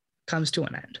streak comes to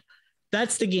an end.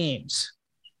 That's the games.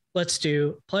 Let's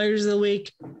do players of the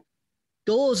week,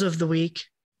 goals of the week,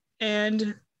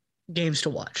 and games to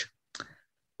watch.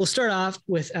 We'll start off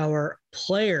with our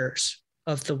players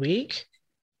of the week.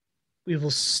 We will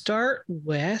start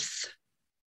with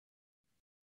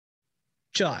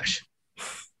Josh.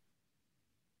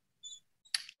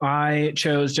 I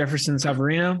chose Jefferson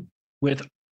Savarino with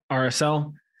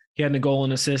RSL. He had a goal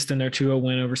and assist in their 2-0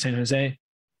 win over San Jose.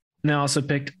 And I also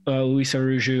picked Luis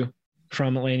Araujo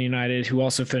from Atlanta United, who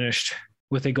also finished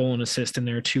with a goal and assist in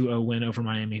their 2-0 win over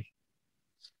Miami.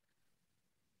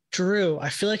 Drew, I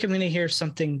feel like I'm going to hear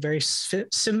something very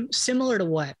similar to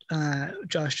what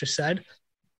Josh just said.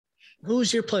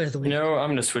 Who's your player of the week? I'm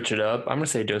going to switch it up. I'm going to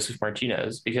say Joseph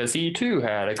Martinez because he too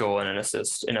had a goal and an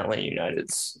assist in Atlanta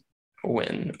United's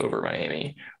win over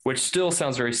Miami, which still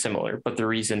sounds very similar. But the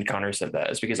reason Connor said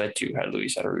that is because I too had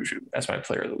Luis Araujo as my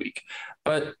player of the week.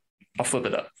 But I'll flip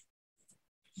it up.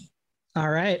 All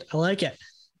right. I like it.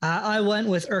 I went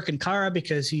with Erkin Kara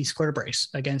because he scored a brace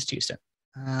against Houston.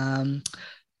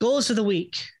 Goals of the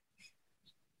week.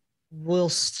 We'll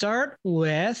start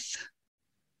with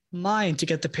mine to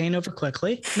get the pain over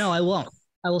quickly. No, I won't.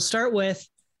 I will start with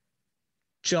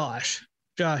Josh.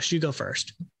 Josh, you go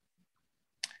first.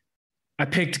 I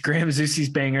picked Graham Zusi's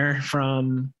banger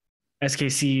from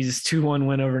SKC's 2-1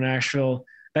 win over Nashville.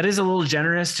 That is a little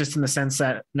generous just in the sense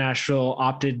that Nashville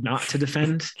opted not to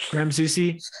defend Graham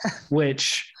Zusi,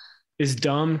 which is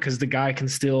dumb because the guy can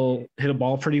still hit a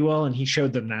ball pretty well, and he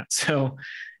showed them that. So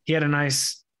he had a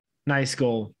nice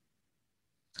goal.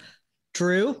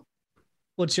 Drew,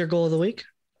 what's your goal of the week?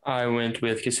 I went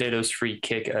with Casado's free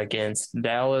kick against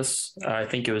Dallas. I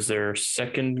think it was their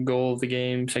second goal of the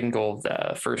game, second goal of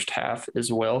the first half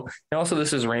as well. And also,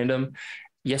 this is random.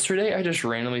 Yesterday, I just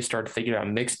randomly started thinking about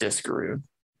Mixed Discaroo.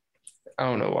 I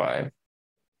don't know why.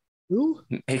 Who?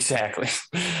 Exactly.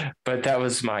 But that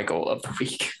was my goal of the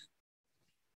week.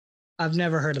 I've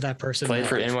never heard of that person. Played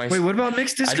for NYC. Wait, what about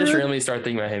Mixed Discaroo? I just randomly started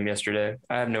thinking about him yesterday.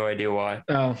 I have no idea why.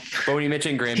 Oh. But when you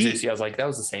mentioned Graham Zusi, I was like, that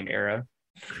was the same era.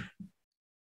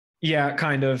 Yeah,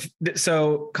 kind of.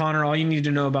 So, Connor, all you need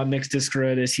to know about Mixed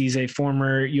Discaroo is he's a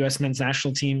former U.S. men's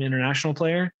national team international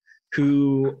player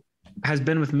who has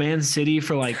been with Man City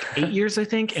for like 8 years, I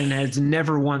think, and has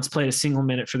never once played a single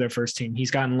minute for their first team.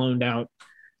 He's gotten loaned out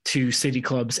to city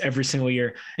clubs every single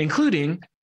year, including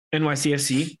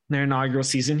NYCFC, their inaugural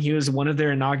season. He was one of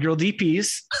their inaugural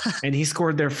DPs, and he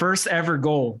scored their first ever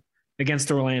goal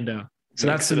against Orlando. So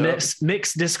that's the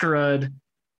Mixed Discaroo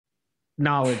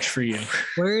knowledge for you.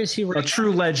 Where is he right A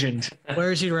true legend.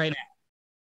 Where is he right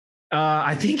now?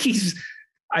 I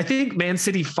think Man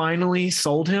City finally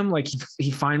sold him. Like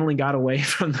he finally got away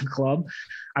from the club.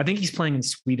 I think he's playing in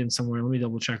Sweden somewhere. Let me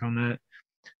double check on that.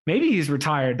 Maybe he's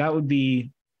retired. That would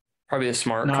be probably a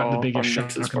smart not call. The biggest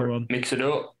shock in the world. Mix it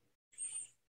up.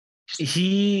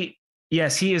 He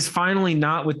is finally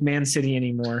not with Man City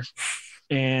anymore.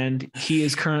 And he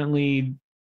is currently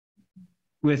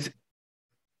with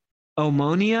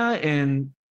Omonia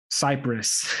in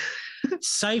Cyprus.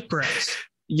 Cyprus.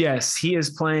 Yes, he is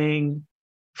playing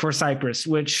for Cyprus,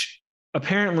 which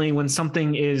apparently when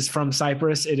something is from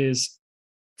Cyprus, it is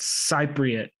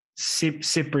Cypriot.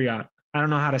 Cypriot. I don't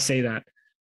know how to say that.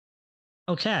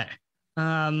 Okay.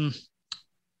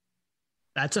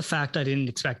 That's a fact I didn't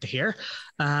expect to hear.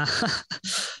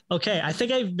 Okay. I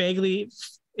think it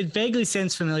vaguely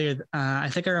sounds familiar. I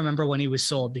think I remember when he was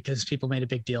sold because people made a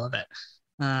big deal of it,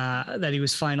 that he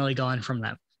was finally gone from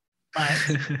them. But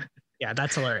yeah,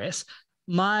 that's hilarious.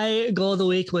 My goal of the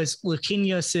week was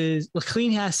Luquinhas's,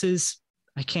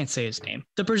 I can't say his name.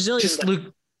 The Brazilian. Just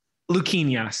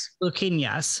Luquinhas.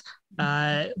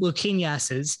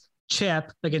 Luquinhas's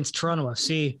chip against Toronto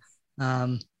FC.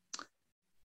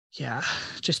 Yeah,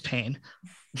 just pain.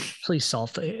 Please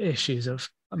solve the issues of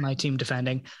my team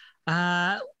defending.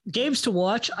 Games to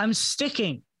watch. I'm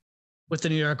sticking with the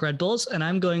New York Red Bulls, and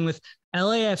I'm going with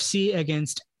LAFC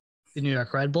against the New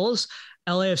York Red Bulls.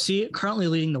 LAFC currently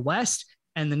leading the West,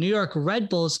 and the New York Red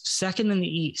Bulls second in the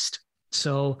East.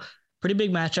 So pretty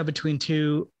big matchup between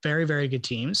two very, very good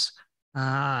teams.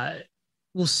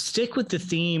 We'll stick with the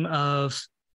theme of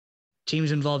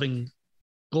teams involving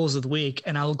goals of the week,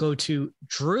 and I'll go to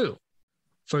Drew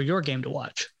for your game to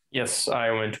watch. Yes,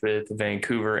 I went with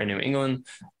Vancouver and New England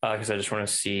because I just want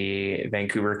to see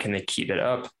Vancouver, can they keep it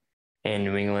up? And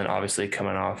New England obviously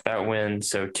coming off that win.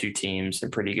 So two teams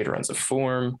in pretty good runs of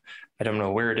form. I don't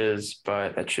know where it is,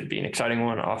 but that should be an exciting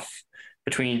one off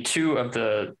between two of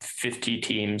the 50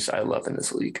 teams I love in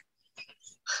this league.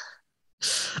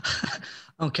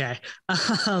 Okay.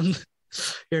 Um,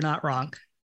 you're not wrong.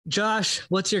 Josh,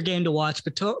 what's your game to watch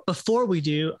before we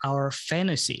do our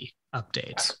fantasy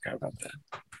updates? I forgot about that.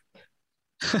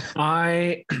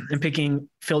 I am picking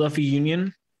Philadelphia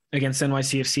Union against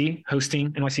NYCFC,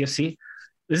 hosting NYCFC.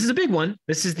 This is a big one.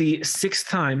 This is the 6th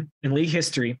time in league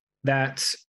history that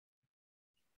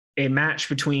a match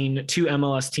between two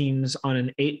MLS teams on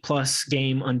an 8+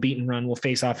 game unbeaten run will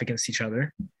face off against each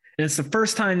other. And it's the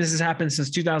first time this has happened since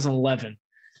 2011.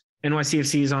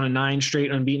 NYCFC is on a 9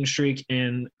 straight unbeaten streak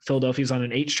and Philadelphia is on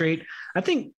an 8 straight. I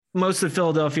think most of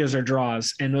Philadelphia's are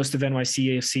draws and most of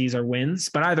NYCFC's are wins.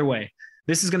 But either way,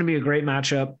 this is going to be a great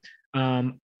matchup.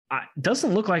 It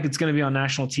doesn't look like it's going to be on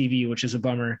national TV, which is a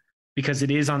bummer because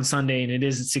it is on Sunday and it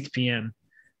is at 6 p.m.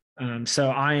 So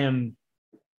I am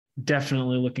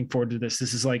definitely looking forward to this.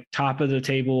 This is like top of the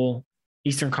table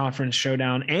Eastern Conference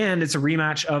showdown. And it's a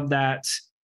rematch of that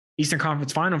Eastern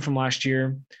Conference final from last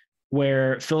year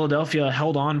where Philadelphia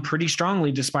held on pretty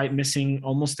strongly despite missing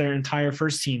almost their entire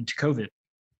first team to COVID.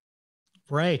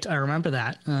 Right. I remember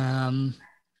that.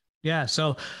 Yeah.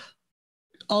 So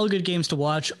all good games to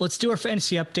watch. Let's do our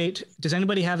fantasy update. Does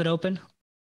anybody have it open?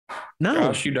 No.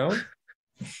 Josh, you don't?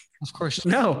 Of course.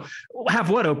 No. Have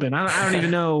what open? I don't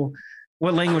even know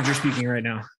what language you're speaking right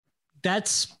now.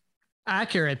 That's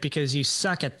accurate because you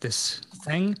suck at this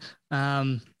thing.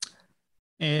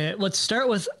 Let's start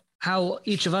with how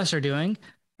each of us are doing.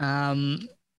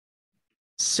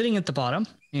 Sitting at the bottom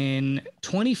in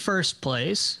 21st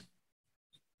place,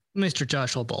 Mr.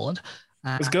 Joshua Boland.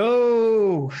 Let's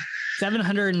go.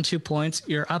 702 points.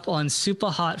 You're up on Super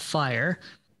Hot Fire,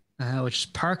 which is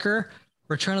Parker,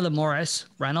 Return of the Morris,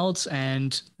 Reynolds,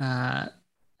 and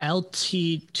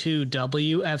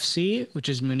LT2WFC, which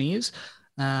is Muniz.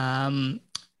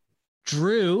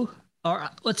 Drew, or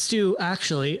let's do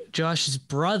actually Josh's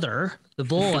brother, the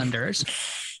Bullenders,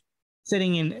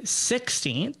 sitting in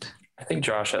 16th. I think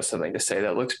Josh has something to say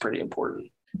that looks pretty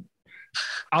important.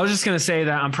 I was just going to say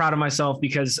that I'm proud of myself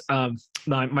because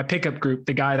my pickup group,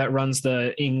 the guy that runs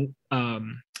the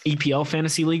EPL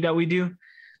fantasy league that we do,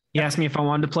 he asked me if I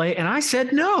wanted to play and I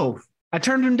said no. I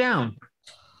turned him down.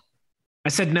 I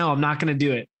said, no, I'm not going to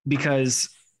do it because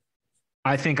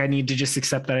I think I need to just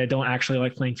accept that I don't actually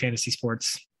like playing fantasy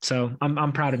sports. So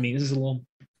I'm proud of me. This is a little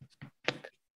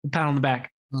pat on the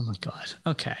back. Oh my God.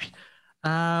 Okay.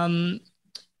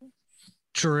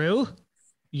 Drew,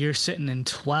 you're sitting in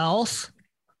 12th,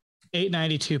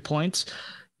 892 points.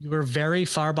 You were very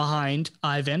far behind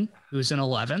Ivan, who's in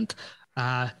 11th,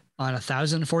 on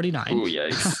 1,049. Oh,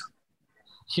 yikes.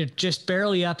 You're just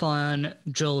barely up on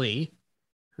Jolie,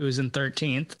 who's in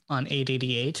 13th on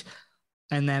 888.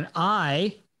 And then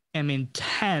I am in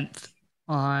 10th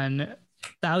on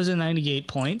 1,098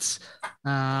 points.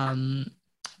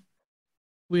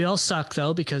 We all suck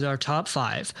though, because our top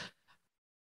 5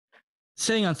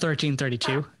 sitting on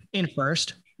 1332 in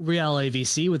first, Real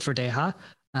AVC with Verdeja.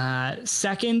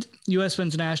 Second, U.S.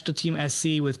 Women's National Team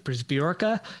SC with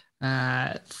Brisbjorka.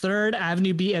 Third,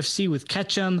 Avenue BFC with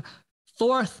Ketchum.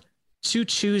 Fourth, 2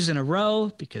 chews in a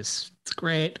row because it's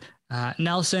great.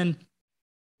 Nelson,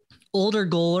 Older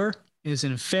Goaler is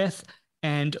in 5th,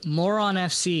 and Moron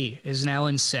FC is now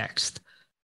in 6th.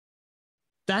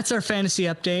 That's our fantasy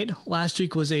update. Last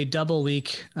week was a double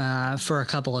week for a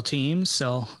couple of teams,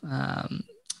 so it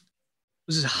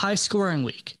was a high scoring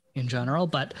week in general.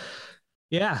 But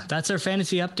yeah, that's our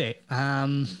fantasy update.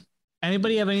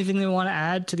 Anybody have anything they want to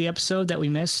add to the episode that we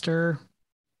missed or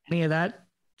any of that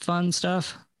fun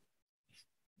stuff?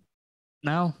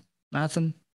 No,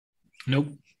 nothing. Nope.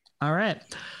 All right.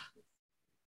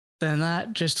 Then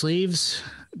that just leaves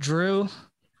Drew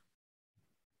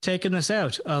taking this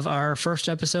out of our first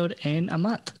episode in a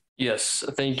month. Yes.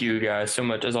 Thank you guys so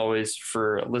much, as always,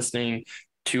 for listening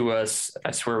to us. I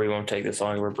swear we won't take this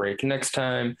long of a break next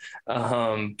time.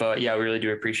 But yeah, we really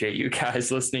do appreciate you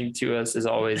guys listening to us. As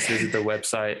always, visit the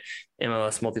website,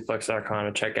 MLSmultiplex.com,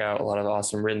 to check out a lot of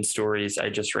awesome written stories.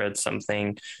 I just read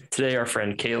something today. Our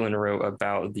friend Caitlin wrote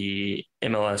about the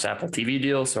MLS Apple TV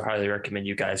deal. So highly recommend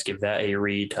you guys give that a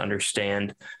read to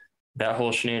understand that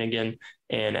whole shenanigan.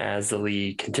 And as the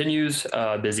league continues,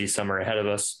 busy summer ahead of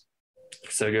us.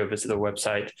 So go visit the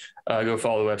website, go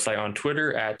follow the website on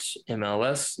Twitter at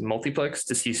MLS Multiplex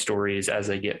to see stories as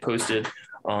they get posted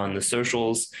on the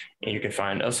socials. And you can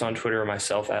find us on Twitter,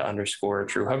 myself at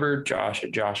 _Drew Hubbard, Josh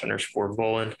at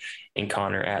Josh_Boland, and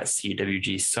Connor at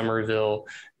CWG Somerville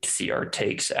to see our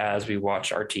takes as we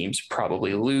watch our teams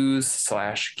probably lose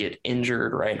 / get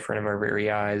injured right in front of our very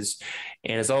eyes.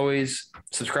 And as always,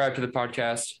 subscribe to the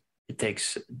podcast. It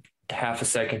takes half a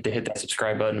second to hit that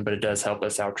subscribe button, but it does help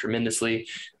us out tremendously.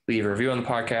 leave a review on the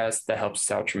podcast. That helps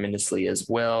us out tremendously as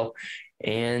well.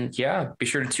 And yeah, be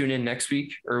sure to tune in next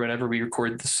week or whenever we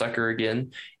record the sucker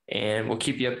again, and we'll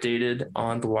keep you updated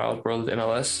on the wild world of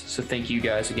MLS. So thank you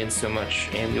guys again so much,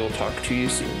 and we'll talk to you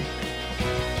soon.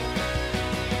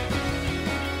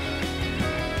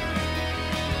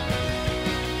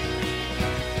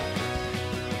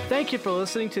 Thank you for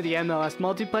listening to the MLS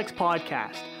Multiplex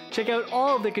podcast. Check out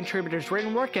all of the contributors'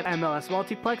 written work at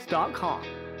mlsmultiplex.com.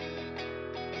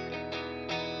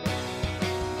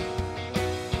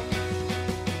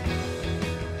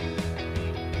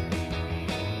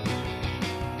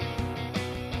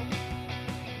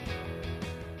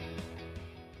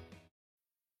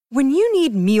 When you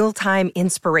need mealtime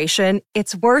inspiration,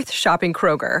 it's worth shopping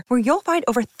Kroger, where you'll find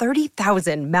over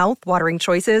 30,000 mouth-watering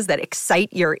choices that excite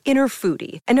your inner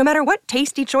foodie. And no matter what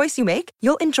tasty choice you make,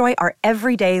 you'll enjoy our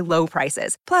everyday low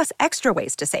prices, plus extra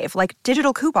ways to save, like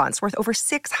digital coupons worth over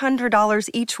 $600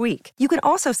 each week. You can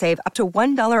also save up to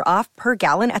 $1 off per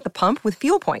gallon at the pump with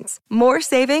fuel points. More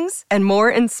savings and more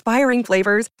inspiring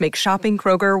flavors make shopping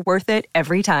Kroger worth it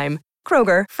every time.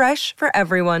 Kroger, fresh for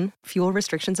everyone. Fuel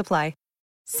restrictions apply.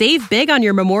 Save big on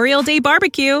your Memorial Day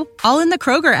barbecue, all in the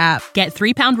Kroger app. Get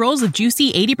 3-pound rolls of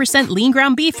juicy 80% lean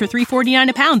ground beef for $3.49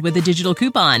 a pound with a digital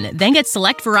coupon. Then get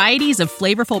select varieties of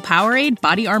flavorful Powerade,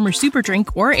 Body Armor Super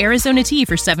Drink, or Arizona tea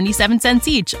for 77 cents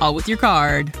each, all with your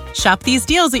card. Shop these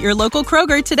deals at your local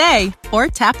Kroger today, or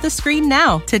tap the screen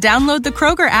now to download the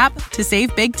Kroger app to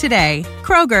save big today.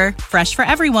 Kroger, fresh for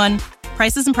everyone.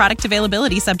 Prices and product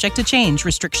availability subject to change.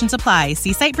 Restrictions apply.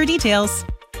 See site for details.